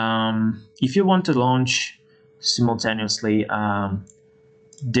 If you want to launch simultaneously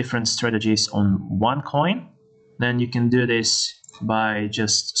different strategies on one coin, then you can do this by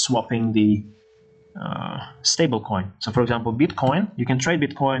just swapping the stable coin. So for example, Bitcoin, you can trade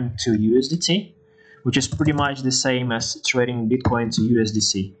Bitcoin to USDT, which is pretty much the same as trading Bitcoin to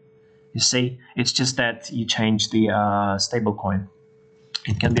USDC. You see, it's just that you change the stable coin.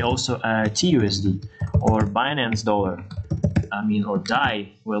 It can be also TUSD or Binance Dollar, or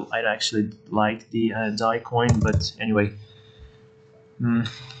DAI. Well, I actually like the DAI coin, but anyway.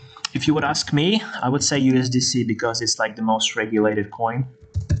 If you would ask me, I would say USDC, because it's like the most regulated coin.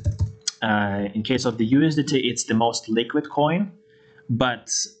 In case of the USDT, it's the most liquid coin, but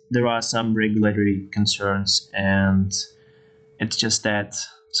there are some regulatory concerns, and it's just that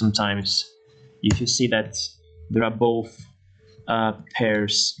sometimes if you see that there are both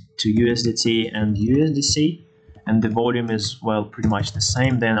pairs to USDT and USDC, and the volume is, well, pretty much the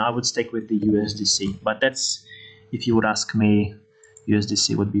same, then I would stick with the USDC. But that's, if you would ask me,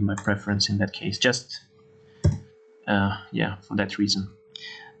 USDC would be my preference in that case, just for that reason.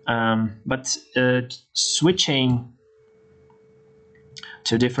 But switching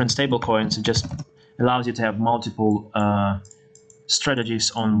to different stablecoins just allows you to have multiple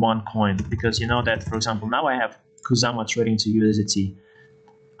strategies on one coin, because you know that, for example, now I have Kusama trading to USDT.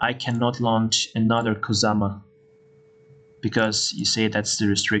 I cannot launch another Kusama, because you see that's the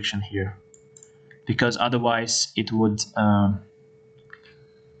restriction here, because otherwise it would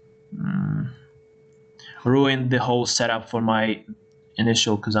ruin the whole setup for my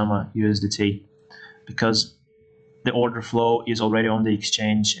initial Kusama USDT, because the order flow is already on the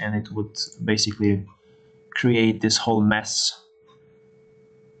exchange, and it would basically create this whole mess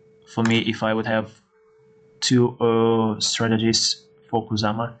for me if I would have two strategies for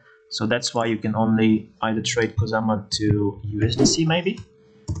Kusama. So that's why you can only either trade Kusama to USDC, maybe.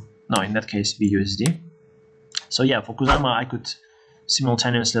 No, in that case, BUSD. So yeah, for Kusama, I could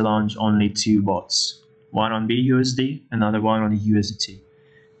simultaneously launch only two bots. One on BUSD, another one on USDT.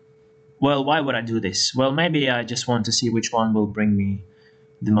 Well, why would I do this? Well, maybe I just want to see which one will bring me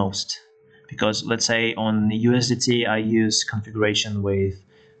the most. Because let's say on USDT, I use configuration with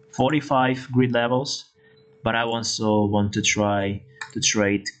 45 grid levels, but I also want to try to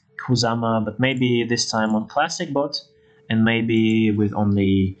trade Kusama, but maybe this time on Classic Bot, and maybe with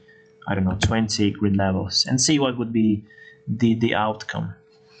only, I don't know, 20 grid levels, and see what would be the outcome.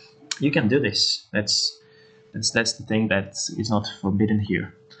 You can do this. That's the thing that is not forbidden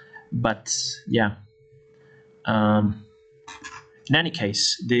here. But yeah. In any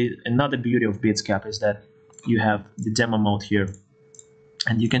case, another beauty of Bitsgap is that you have the demo mode here,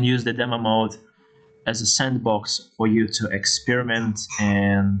 and you can use the demo mode as a sandbox for you to experiment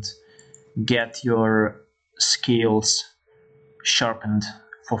and get your skills sharpened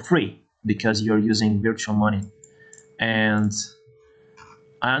for free because you're using virtual money. And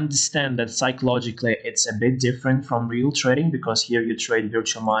I understand that psychologically it's a bit different from real trading, because here you trade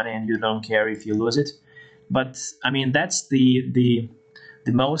virtual money and you don't care if you lose it. But I mean, that's the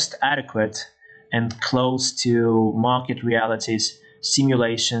most adequate and close to market realities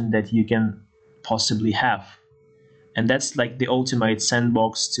simulation that you can possibly have. And that's like the ultimate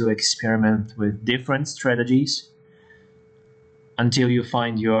sandbox to experiment with different strategies until you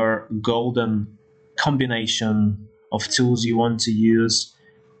find your golden combination of tools you want to use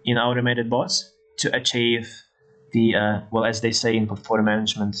in automated bots to achieve the, well, as they say in portfolio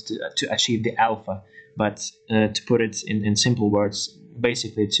management, to achieve the alpha. But to put it in simple words,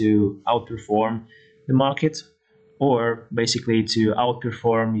 basically to outperform the market, or basically to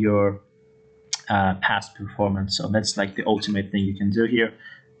outperform your past performance. So that's like the ultimate thing you can do here.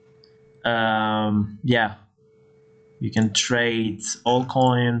 Yeah, you can trade all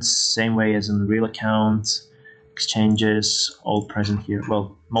coins same way as in real account. Exchanges all present here.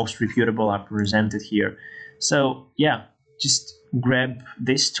 Well, most reputable are presented here. So yeah, just grab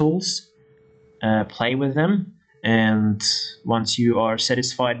these tools, play with them, and once you are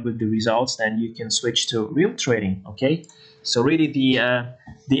satisfied with the results, then you can switch to real trading. Okay, so really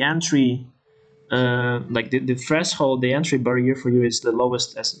the entry, like the threshold, the entry barrier for you is the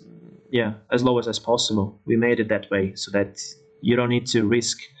lowest as, yeah, as low as possible. We made it that way so that you don't need to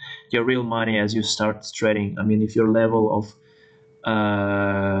risk your real money as you start trading. I mean, if your level of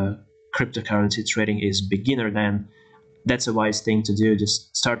cryptocurrency trading is beginner, then that's a wise thing to do.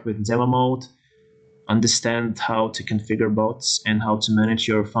 Just start with demo mode, understand how to configure bots and how to manage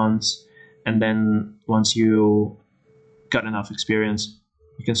your funds, and then once you got enough experience,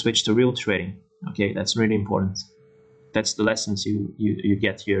 you can switch to real trading. Okay, that's really important. That's the lessons you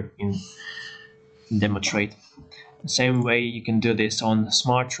get here in demo trade. The same way you can do this on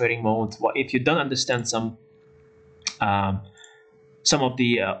smart trading mode. If you don't understand some of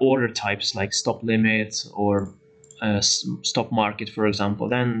the order types like stop limit or stop market, for example,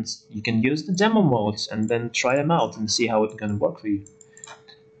 then you can use the demo modes and then try them out and see how it's going to work for you.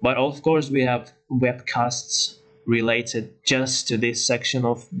 But of course, we have webcasts related just to this section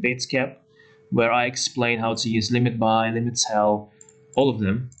of Bitsgap, where I explain how to use limit buy, limit sell, all of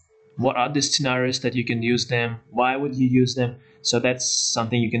them. What are the scenarios that you can use them? Why would you use them? So that's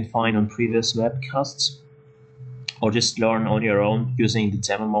something you can find on previous webcasts, or just learn on your own using the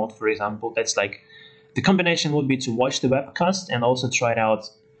demo mode, for example. That's like, the combination would be to watch the webcast and also try it out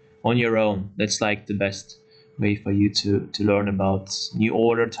on your own. That's like the best way for you to learn about new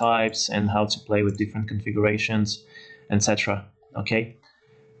order types and how to play with different configurations, etc. Okay.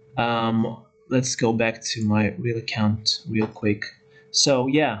 Let's go back to my real account real quick. So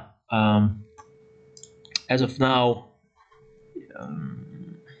yeah, as of now,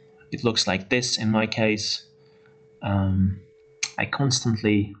 it looks like this in my case. I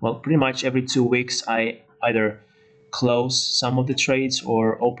constantly, well, pretty much every 2 weeks, I either close some of the trades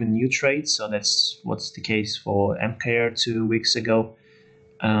or open new trades. So that's what's the case for MKR 2 weeks ago,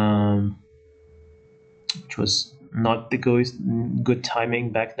 which was not the good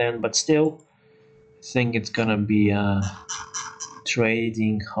timing back then, but still, I think it's gonna be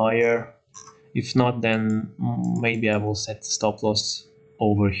trading higher. If not, then maybe I will set stop loss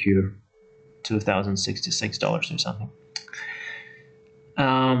over here, $2,066 or something.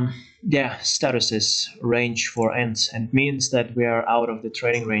 Yeah, statuses range for ends, and means that we are out of the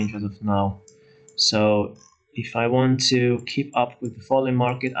trading range as of now. So if I want to keep up with the falling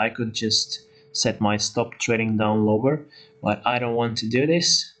market, I could just set my stop trading down lower, but I don't want to do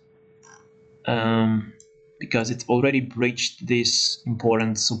this because it's already breached this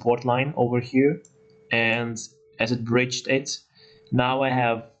important support line over here, and as it breached it, now I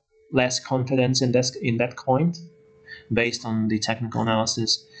have less confidence in that coin based on the technical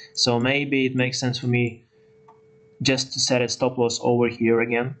analysis. So maybe it makes sense for me just to set a stop loss over here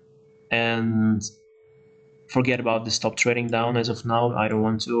again and forget about the stop trading down as of now. I don't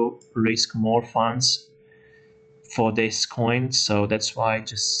want to risk more funds for this coin, so that's why I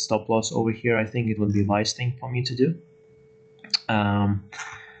just stop loss over here. I think it would be a wise thing for me to do.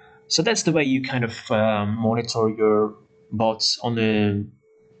 So that's the way you kind of monitor your bots on the,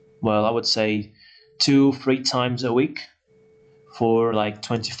 well, I would say 2-3 times a week for like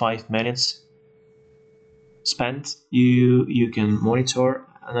 25 minutes spent. You can monitor,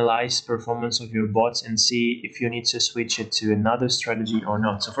 analyze performance of your bots and see if you need to switch it to another strategy or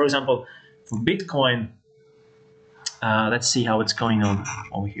not. So for example, for Bitcoin, let's see how it's going on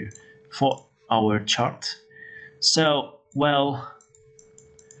over here for our chart. So, well,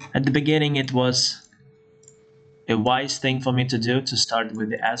 at the beginning it was a wise thing for me to do to start with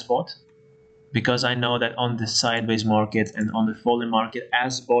the AAVE, because I know that on the sideways market and on the falling market,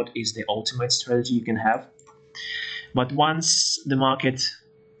 AAVE is the ultimate strategy you can have. But once the market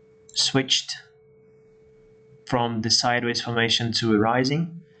switched from the sideways formation to a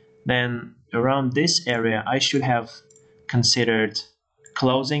rising, then around this area I should have considered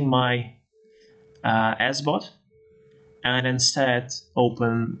closing my AAVE and instead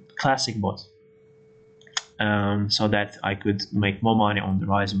open classic bot, so that I could make more money on the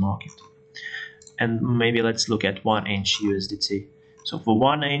rising market. And maybe let's look at 1 inch USDT. So for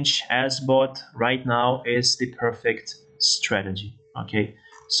 1 inch AAVE right now is the perfect strategy. Okay,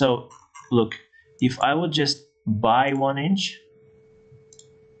 so look, if I would just buy 1 inch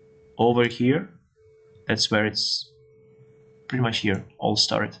over here, that's where it's pretty much here all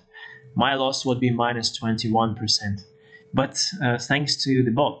started, my loss would be minus 21%. But thanks to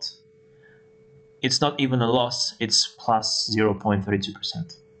the bot, it's not even a loss, it's plus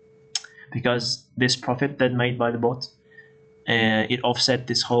 0.32%. Because this profit that made by the bot, it offset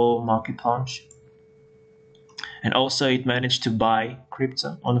this whole market plunge. And also it managed to buy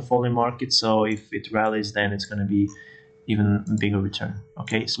crypto on the falling market, so if it rallies, then it's going to be even bigger return.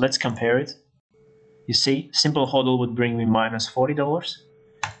 Okay, so let's compare it. You see, simple hodl would bring me minus $40,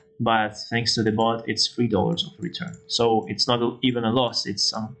 but thanks to the bot, it's $3 of return. So it's not even a loss,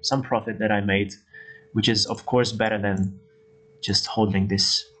 it's some profit that I made, which is of course better than just holding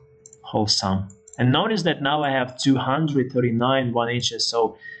this whole sum. And notice that now I have 239 1 inches.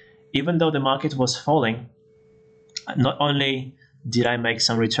 So even though the market was falling, not only did I make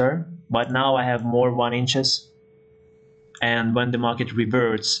some return, but now I have more 1 inches. And when the market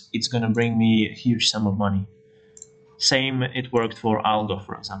reverts, it's going to bring me a huge sum of money. Same, it worked for Algo,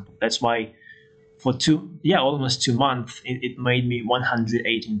 for example. That's why for almost 2 months, it made me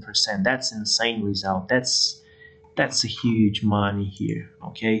 118%. That's an insane result. That's a huge money here.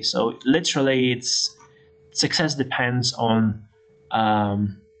 Okay, so literally, it's success depends on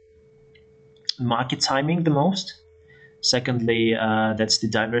market timing the most. Secondly, that's the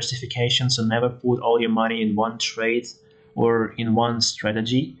diversification. So never put all your money in one trade or in one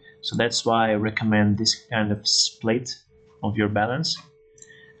strategy. So that's why I recommend this kind of split of your balance.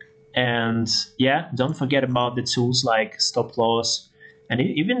 And yeah, don't forget about the tools like stop loss. And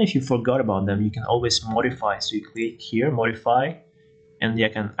even if you forgot about them, you can always modify. So you click here, modify, and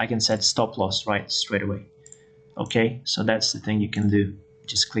I can set stop loss right straight away. Okay, so that's the thing you can do.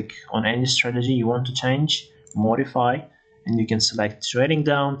 Just click on any strategy you want to change, modify, and you can select trading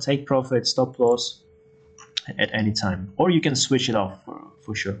down, take profit, stop loss at any time. Or you can switch it off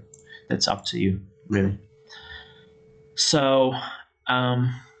for sure. That's up to you, really. So,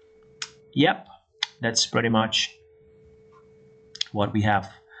 yep, that's pretty much what we have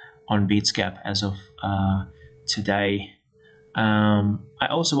on Bitsgap as of today. I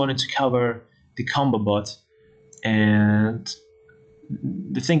also wanted to cover the combo bot, and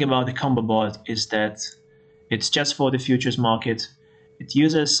the thing about the combo bot is that it's just for the futures market. It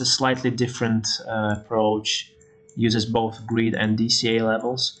uses a slightly different approach, uses both grid and DCA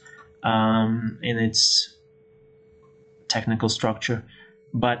levels in its technical structure,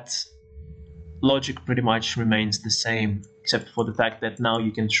 but logic pretty much remains the same, except for the fact that now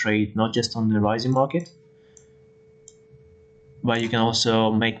you can trade not just on the rising market, but you can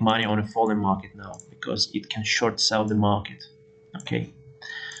also make money on a falling market now, because it can short sell the market. Okay,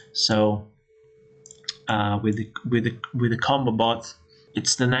 so with the combo bot,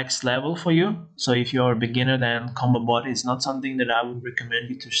 it's the next level for you. So if you're a beginner, then combo bot is not something that I would recommend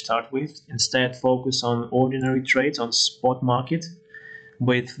you to start with. Instead, focus on ordinary trades on spot market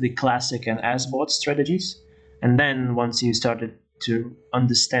with the classic and AAVE strategies. And then once you started to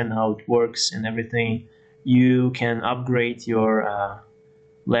understand how it works and everything, you can upgrade your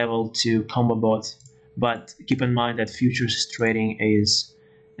level to combo bot. But keep in mind that futures trading is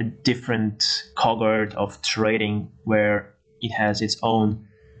a different cohort of trading, where it has its own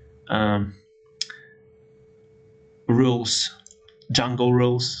rules, jungle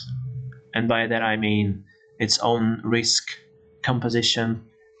rules, and by that I mean its own risk composition,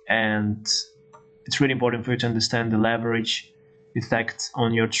 and it's really important for you to understand the leverage effect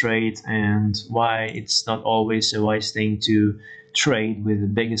on your trade and why it's not always a wise thing to trade with the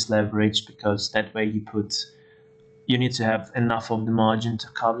biggest leverage, because that way you need to have enough of the margin to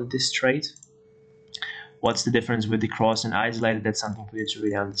cover this trade. What's the difference with the cross and isolated? That's something for you to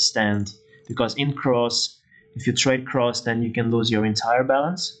really understand, because in cross, if you trade cross, then you can lose your entire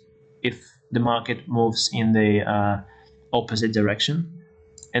balance if the market moves in the opposite direction.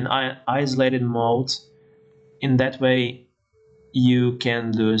 In isolated mode, in that way, you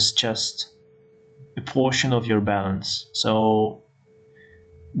can lose just a portion of your balance. So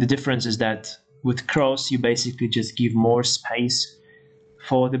the difference is that with cross, you basically just give more space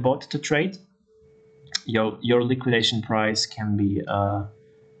for the bot to trade. Your liquidation price can be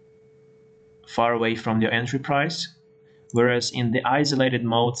far away from your entry price, whereas in the isolated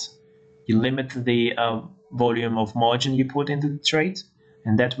mode, you limit the volume of margin you put into the trade,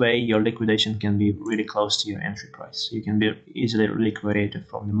 and that way your liquidation can be really close to your entry price. You can be easily liquidated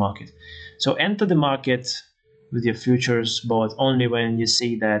from the market. So enter the market with your futures bot only when you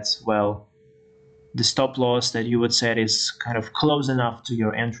see that, well, the stop loss that you would set is kind of close enough to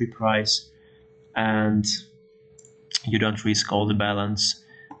your entry price, and you don't risk all the balance,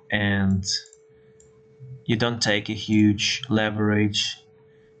 and you don't take a huge leverage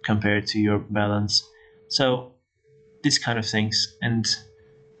compared to your balance. So these kind of things. And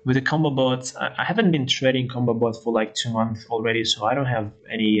with the combo bot, I haven't been trading combo bot for like 2 months already, so I don't have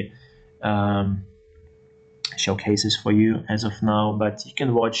any showcases for you as of now, but you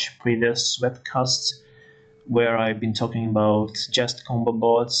can watch previous webcasts where I've been talking about just combo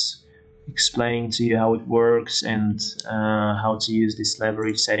bots, explaining to you how it works, and how to use these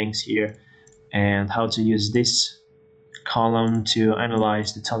leverage settings here, and how to use this column to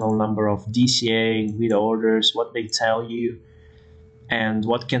analyze the total number of DCA with orders, what they tell you, and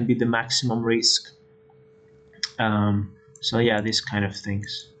what can be the maximum risk. So yeah, these kind of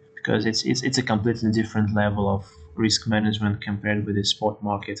things, because it's a completely different level of risk management compared with the spot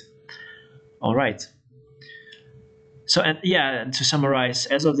market. All right. So, and yeah, to summarize,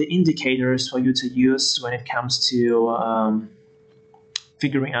 as of the indicators for you to use when it comes to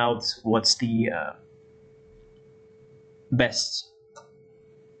figuring out what's the best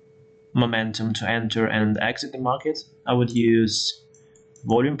momentum to enter and exit the market, I would use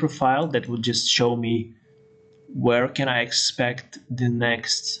volume profile. That would just show me where can I expect the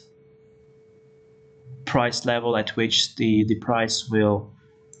next price level at which the price will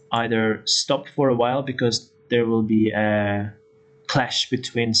either stop for a while because there will be a clash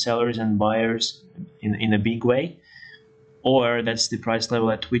between sellers and buyers in a big way, or that's the price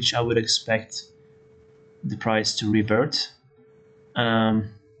level at which I would expect the price to revert.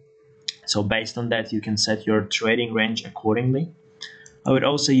 So based on that, you can set your trading range accordingly. I would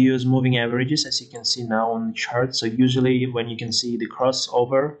also use moving averages, as you can see now on the chart. So usually when you can see the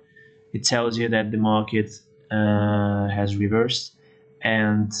crossover, it tells you that the market has reversed.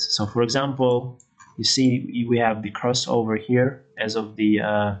 And so, for example, you see we have the crossover here as of the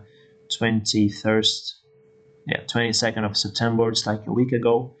 22nd of September. It's like a week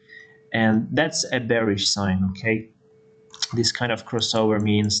ago, and that's a bearish sign. Okay, this kind of crossover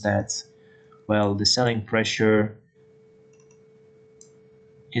means that, well, the selling pressure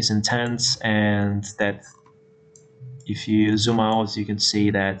is intense, and that if you zoom out, you can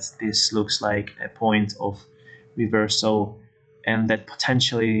see that this looks like a point of reversal, and that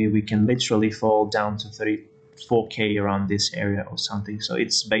potentially we can literally fall down to 34K around this area or something. So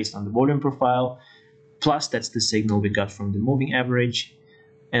it's based on the volume profile, plus that's the signal we got from the moving average.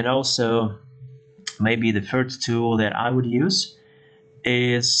 And also, maybe the third tool that I would use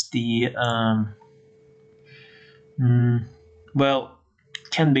is the well,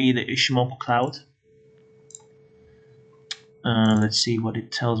 can be the Ishimoku cloud. Let's see what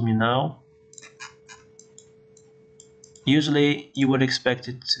it tells me now. Usually you would expect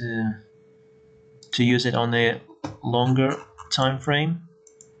it to use it on a longer time frame,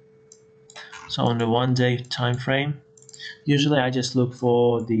 so on the 1 day time frame. Usually I just look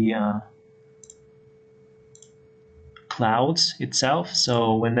for the clouds itself.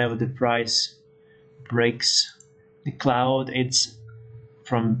 So whenever the price breaks the cloud, it's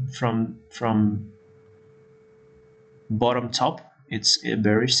from bottom top, it's a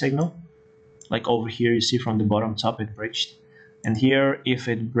bearish signal. Like over here, you see from the bottom top it breached, and here if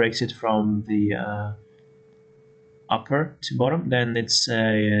it breaks it from the upper to bottom, then it's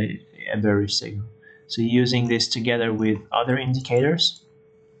a bearish signal. So using this together with other indicators,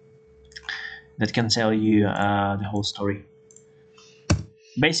 that can tell you the whole story.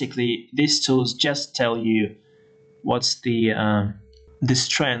 Basically, these tools just tell you what's the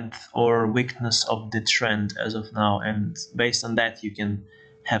strength or weakness of the trend as of now, and based on that you can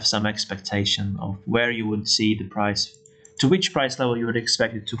have some expectation of where you would see the price, to which price level you would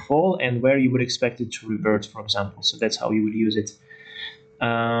expect it to fall, and where you would expect it to revert, for example. So that's how you would use it.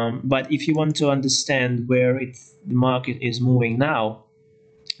 But if you want to understand where the market is moving now,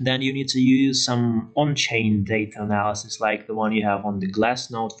 then you need to use some on-chain data analysis, like the one you have on the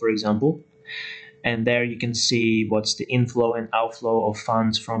Glassnode, for example. And there you can see what's the inflow and outflow of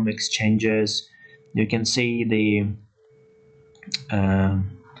funds from exchanges. You can see the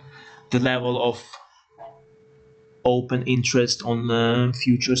level of open interest on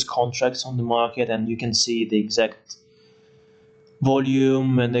futures contracts on the market, and you can see the exact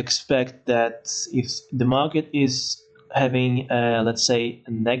volume, and expect that if the market is having, let's say,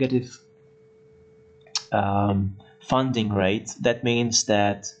 a negative funding rate, that means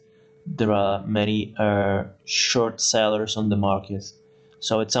that there are many short sellers on the market.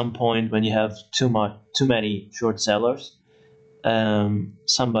 So at some point, when you have too many short sellers,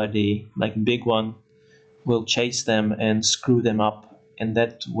 somebody like a big one will chase them and screw them up, and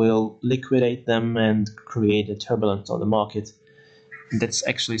that will liquidate them and create a turbulence on the market. That's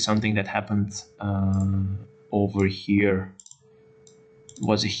actually something that happened over here. It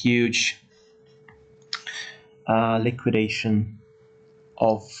was a huge liquidation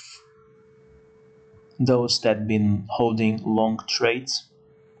of those that been holding long trades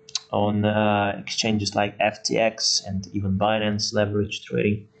on exchanges like FTX and even Binance leverage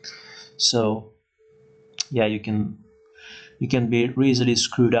trading. So yeah, you can be easily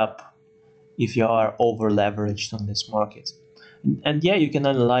screwed up if you are over leveraged on this market. And yeah, you can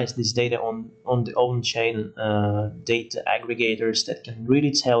analyze this data on the on-chain data aggregators that can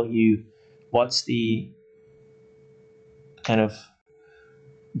really tell you what's the kind of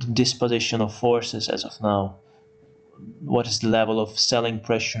disposition of forces as of now. What is the level of selling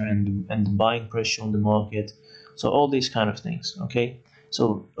pressure and buying pressure on the market? So all these kind of things. Okay,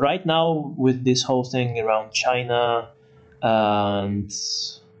 so right now with this whole thing around China and,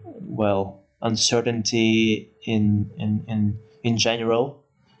 well, uncertainty in general,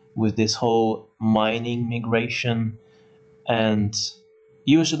 with this whole mining migration, and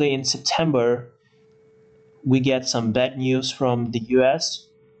usually in September we get some bad news from the US,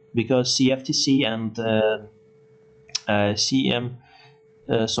 because CFTC and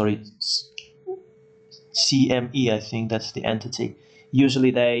CME, I think that's the entity.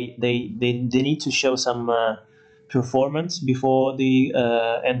 Usually they need to show some performance before the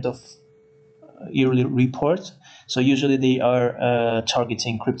end of yearly report. So usually they are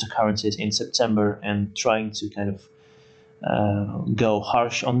targeting cryptocurrencies in September and trying to kind of go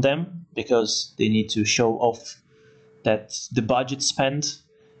harsh on them, because they need to show off that the budget spent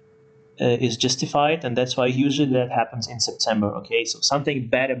is justified, and that's why usually that happens in September. Okay, so something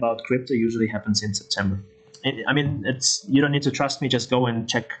bad about crypto usually happens in September. I mean, you don't need to trust me. Just go and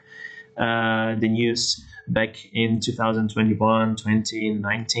check the news back in 2021,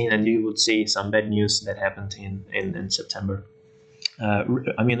 2019, and you would see some bad news that happened in September.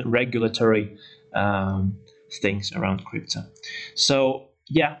 I mean, regulatory things around crypto. So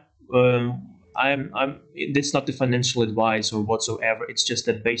yeah. It's not the financial advice or whatsoever. It's just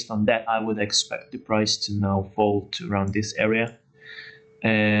that based on that, I would expect the price to now fall to around this area,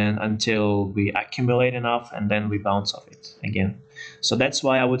 and until we accumulate enough, and then we bounce off it again. So that's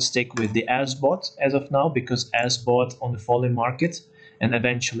why I would stick with the ASBOT as of now, because ASBOT on the falling market and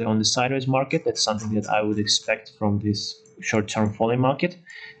eventually on the sideways market, that's something that I would expect from this short-term falling market,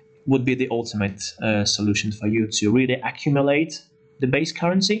 would be the ultimate solution for you to really accumulate the base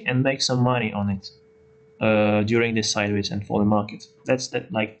currency and make some money on it during this sideways and falling market. That's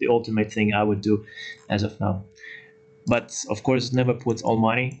like the ultimate thing I would do as of now. But of course, never put all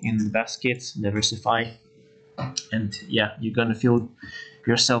money in the basket. Diversify, and yeah, you're gonna feel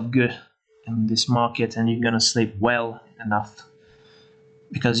yourself good in this market, and you're gonna sleep well enough,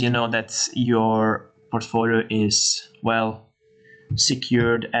 because you know that your portfolio is well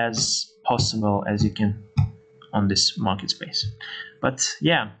secured as possible as you can on this market space. But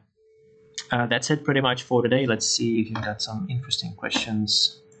yeah, that's it pretty much for today. Let's see if you got some interesting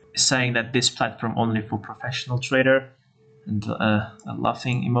questions. Saying that this platform only for professional trader, and a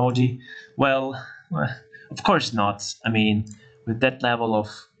laughing emoji. Well, of course not. I mean, with that level of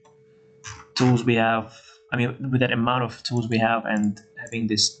tools we have, I mean, with that amount of tools we have, and having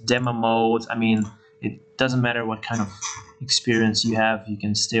this demo mode, I mean, it doesn't matter what kind of experience you have, you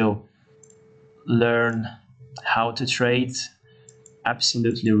can still learn how to trade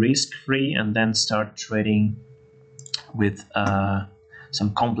absolutely risk-free, and then start trading with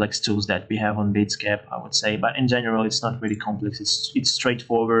some complex tools that we have on Bitsgap, I would say. But in general, it's not really complex. It's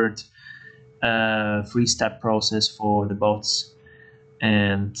straightforward, three-step process for the bots,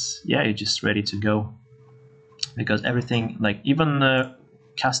 and yeah, you're just ready to go. Because everything, like even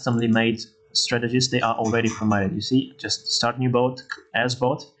customly made strategies, they are already provided. You see, just start new bot, as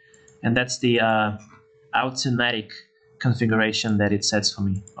bot, and that's the automatic configuration that it sets for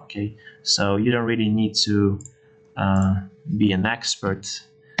me. Okay, so you don't really need to be an expert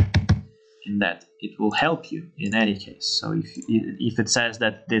in that. It will help you in any case. So if it says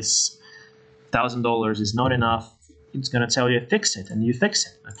that this $1,000 is not enough, it's gonna tell you fix it, and you fix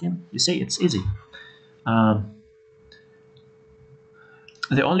it. Okay, you see, it's easy.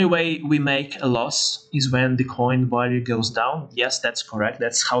 The only way we make a loss is when the coin value goes down. Yes, that's correct.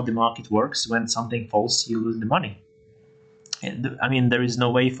 That's how the market works. When something falls, you lose the money. I mean, there is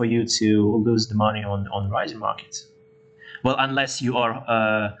no way for you to lose the money on rising markets. Well, unless you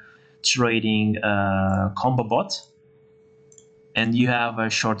are trading combo bot and you have a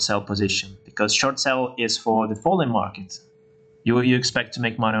short sell position, because short sell is for the falling market. You expect to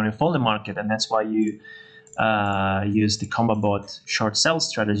make money on a falling market, and that's why you use the combo bot short sell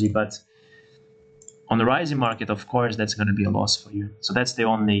strategy. But on the rising market, of course, that's going to be a loss for you. So that's the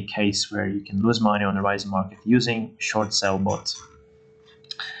only case where you can lose money on the rising market using short sell bot.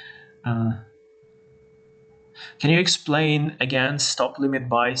 Can you explain again stop limit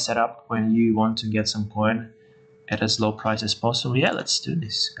buy setup when you want to get some coin at as low price as possible? Yeah, let's do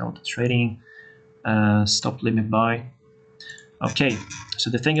this. Go to trading, stop limit buy. Okay, so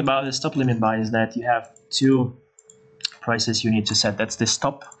the thing about the stop limit buy is that you have two prices you need to set. That's the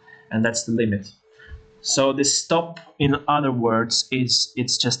stop and that's the limit. So the stop, in other words,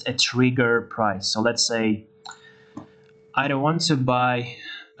 it's just a trigger price. So let's say I don't want to buy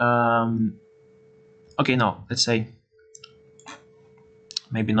okay, no, let's say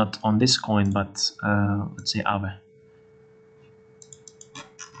maybe not on this coin, but let's say AAVE.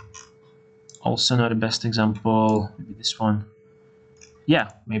 Also not the best example, maybe this one.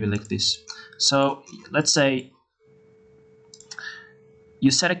 Yeah, maybe like this. So let's say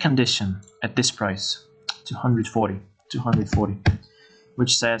you set a condition at this price, 240,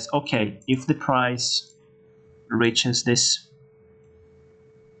 which says, okay, if the price reaches this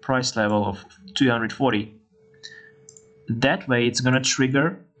price level of 240, that way it's going to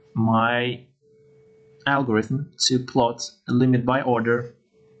trigger my algorithm to plot a limit buy order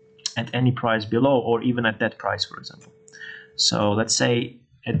at any price below, or even at that price, for example. So let's say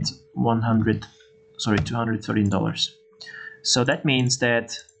at $213. So that means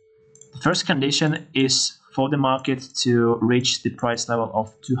that the first condition is for the market to reach the price level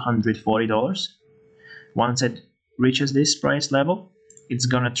of $240. Once it reaches this price level, it's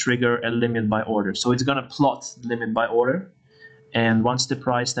going to trigger a limit buy order. So it's going to plot the limit buy order. And once the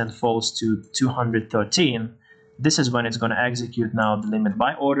price then falls to 213, this is when it's going to execute now the limit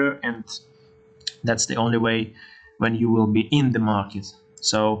buy order. And that's the only way when you will be in the market.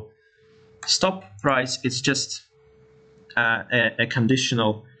 So stop price, it's just a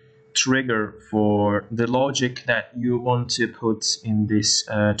conditional trigger for the logic that you want to put in this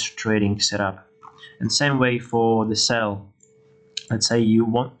trading setup. And same way for the sell. Let's say you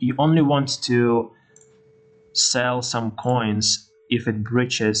only want to sell some coins if it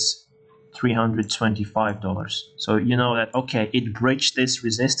breaches $325. So you know that, okay, it breached this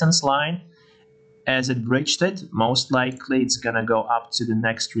resistance line. As it breached it, most likely it's gonna go up to the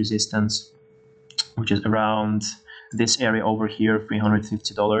next resistance, which is around this area over here,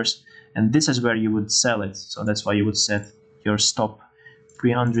 $350. And this is where you would sell it. So that's why you would set your stop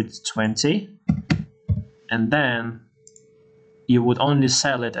 320, and then you would only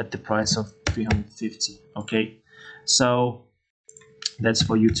sell it at the price of 350. Okay, so that's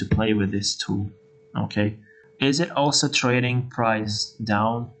for you to play with this tool. Okay, is it also trading price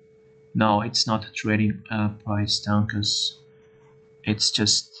down? No, it's not trading price down, because it's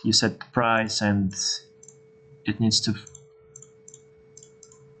just you set the price and it needs to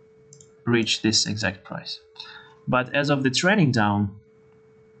reach this exact price. But as of the trading down,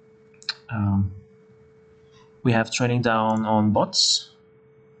 we have trading down on bots,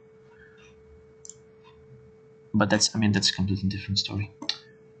 but that's a completely different story.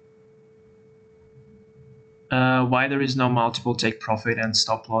 Why there is no multiple take profit and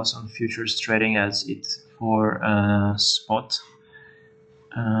stop loss on futures trading as it for spot?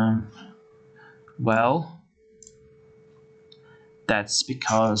 Well, that's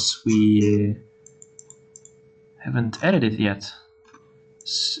because we haven't added it yet.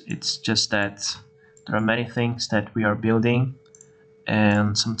 It's just that there are many things that we are building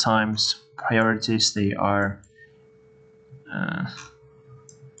and sometimes priorities, they are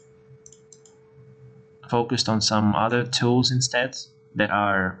focused on some other tools instead that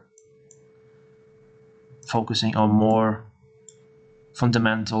are focusing on more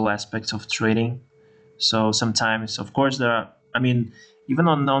fundamental aspects of trading. So sometimes, of course, there are, I mean, even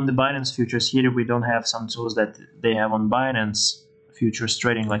on the Binance futures here, we don't have some tools that they have on Binance futures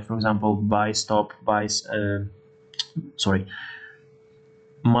trading, like for example, buy stop,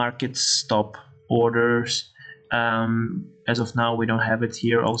 market stop orders. As of now, we don't have it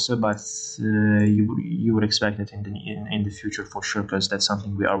here also, but you would expect it in the future for sure, because that's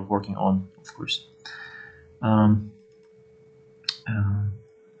something we are working on, of course.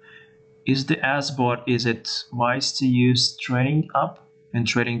 Is the ASBot, is it wise to use trading up and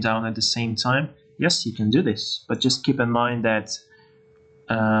trading down at the same time? Yes, you can do this, but just keep in mind that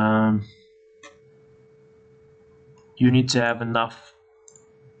you need to have enough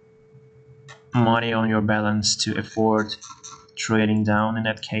money on your balance to afford trading down in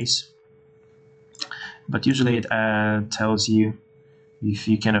that case. But usually it tells you if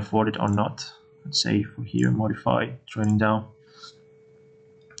you can afford it or not. Let's say for here, modify trading down.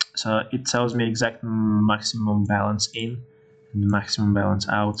 So it tells me exact maximum balance in and maximum balance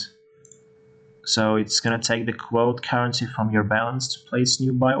out. So it's gonna take the quote currency from your balance to place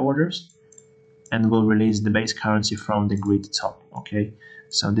new buy orders, and will release the base currency from the grid top. Okay,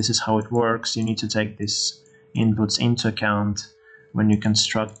 so this is how it works. You need to take these inputs into account when you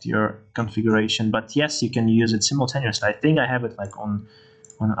construct your configuration. But yes, you can use it simultaneously. I think I have it like on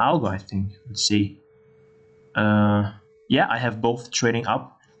Algo, I think. Let's see. Yeah, I have both trading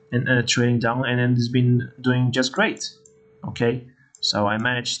up and trading down, and it's been doing just great. Okay, so I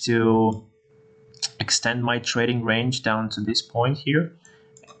managed to extend my trading range down to this point here,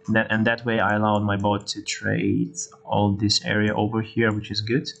 and that way I allowed my bot to trade all this area over here, which is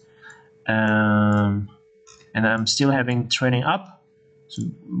good. And I'm still having trading up, so,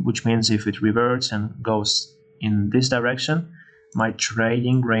 which means if it reverts and goes in this direction, my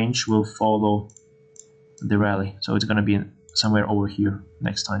trading range will follow the rally. So it's going to be somewhere over here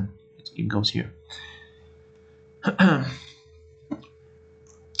next time it goes here.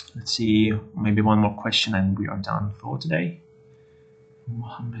 Let's see, maybe one more question and we are done for today.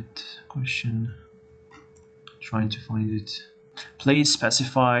 Mohammed question, trying to find it. Please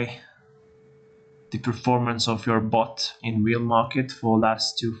specify the performance of your bot in real market for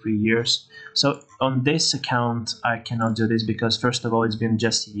last 2-3 years. So on this account I cannot do this because first of all it's been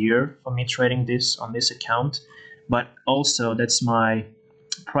just a year for me trading this on this account, but also that's my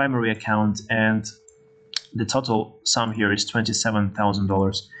primary account and the total sum here is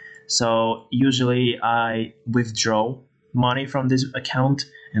 $27,000. So usually I withdraw money from this account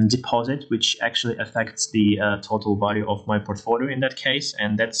and deposit, which actually affects the total value of my portfolio in that case,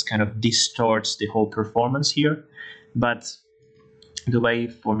 and that's kind of distorts the whole performance here. But the way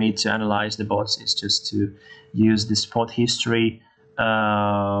for me to analyze the bots is just to use the spot history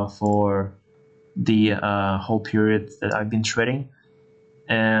for the whole period that I've been trading.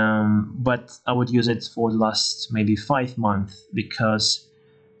 But I would use it for the last maybe 5 months, because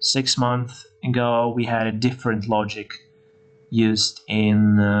 6 months ago we had a different logic used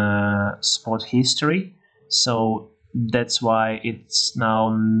in spot history, so that's why it's now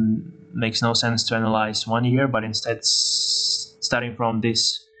makes no sense to analyze 1 year, but instead starting from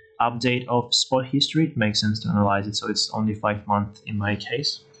this update of spot history it makes sense to analyze it, so it's only 5 months in my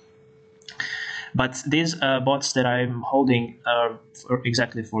case. But these bots that I'm holding are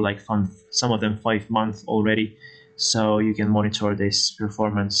exactly for like fun, some of them 5 months already, so you can monitor this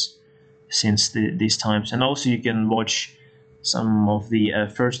performance since these times, and also you can watch some of the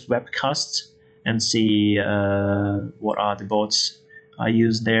first webcasts and see what are the bots I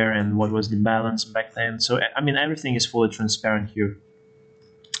used there and what was the balance back then. So I mean everything is fully transparent here.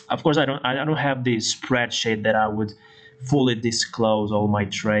 Of course I don't have the spreadsheet that I would fully disclose all my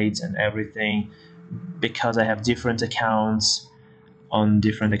trades and everything, because I have different accounts on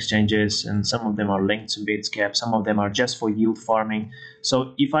different exchanges, and some of them are linked to Bitsgap, some of them are just for yield farming.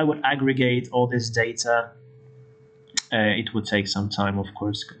 So if I would aggregate all this data, it would take some time, of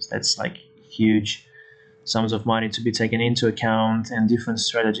course, because that's like huge sums of money to be taken into account, and different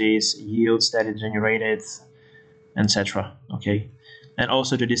strategies, yields that it generated, etc. Okay, and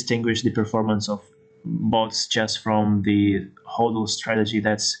also to distinguish the performance of bots just from the hodl strategy,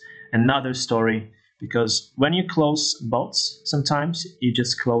 that's another story. Because when you close bots, sometimes you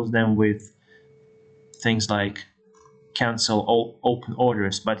just close them with things like cancel all open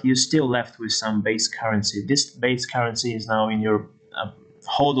orders, but you're still left with some base currency. This base currency is now in your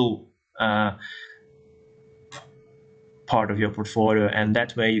hodl part of your portfolio, and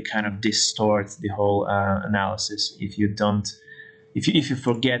that way you kind of distort the whole analysis if you don't, if you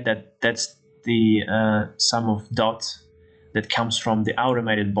forget that that's the sum of dots that comes from the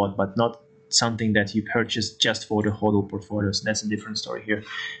automated bot, but not something that you purchased just for the hodl portfolios. That's a different story here.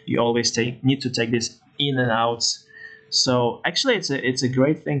 You always need to take this in and out. So actually, it's a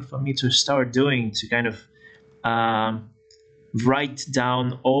great thing for me to start doing, to kind of write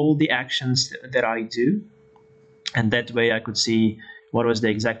down all the actions that I do, and that way I could see what was the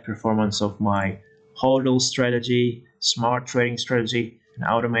exact performance of my hodl strategy, smart trading strategy, and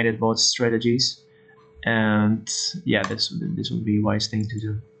automated bot strategies. And yeah, this would be a wise thing to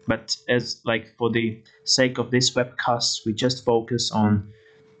do. But as like for the sake of this webcast, we just focus on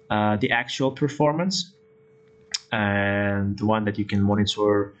the actual performance, and the one that you can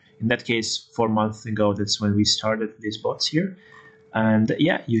monitor. In that case, 4 months ago, that's when we started these bots here. And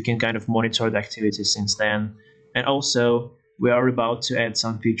yeah, you can kind of monitor the activity since then. And also, we are about to add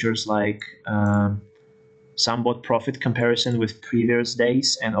some features like some bot profit comparison with previous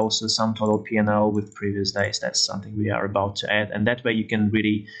days, and also some total P&L with previous days. That's something we are about to add, and that way you can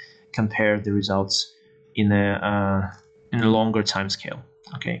really compare the results in a longer time scale.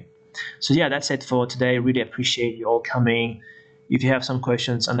 Okay, so yeah, that's it for today. Really appreciate you all coming. If you have some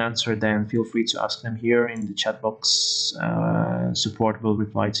questions unanswered, then feel free to ask them here in the chat box. Support will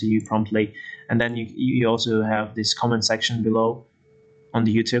reply to you promptly. And then you also have this comment section below on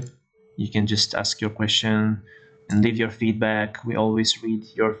the YouTube. You can just ask your question and leave your feedback. We always read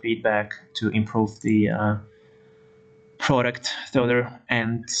your feedback to improve the product further.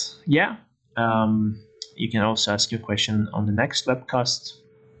 And yeah, you can also ask your question on the next webcast.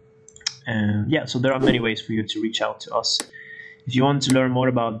 And yeah, so there are many ways for you to reach out to us. If you want to learn more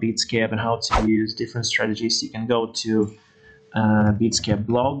about Bitsgap and how to use different strategies, you can go to Bitsgap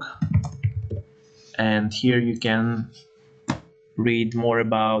blog, and here you can read more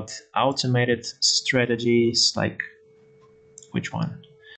about automated strategies, like which one?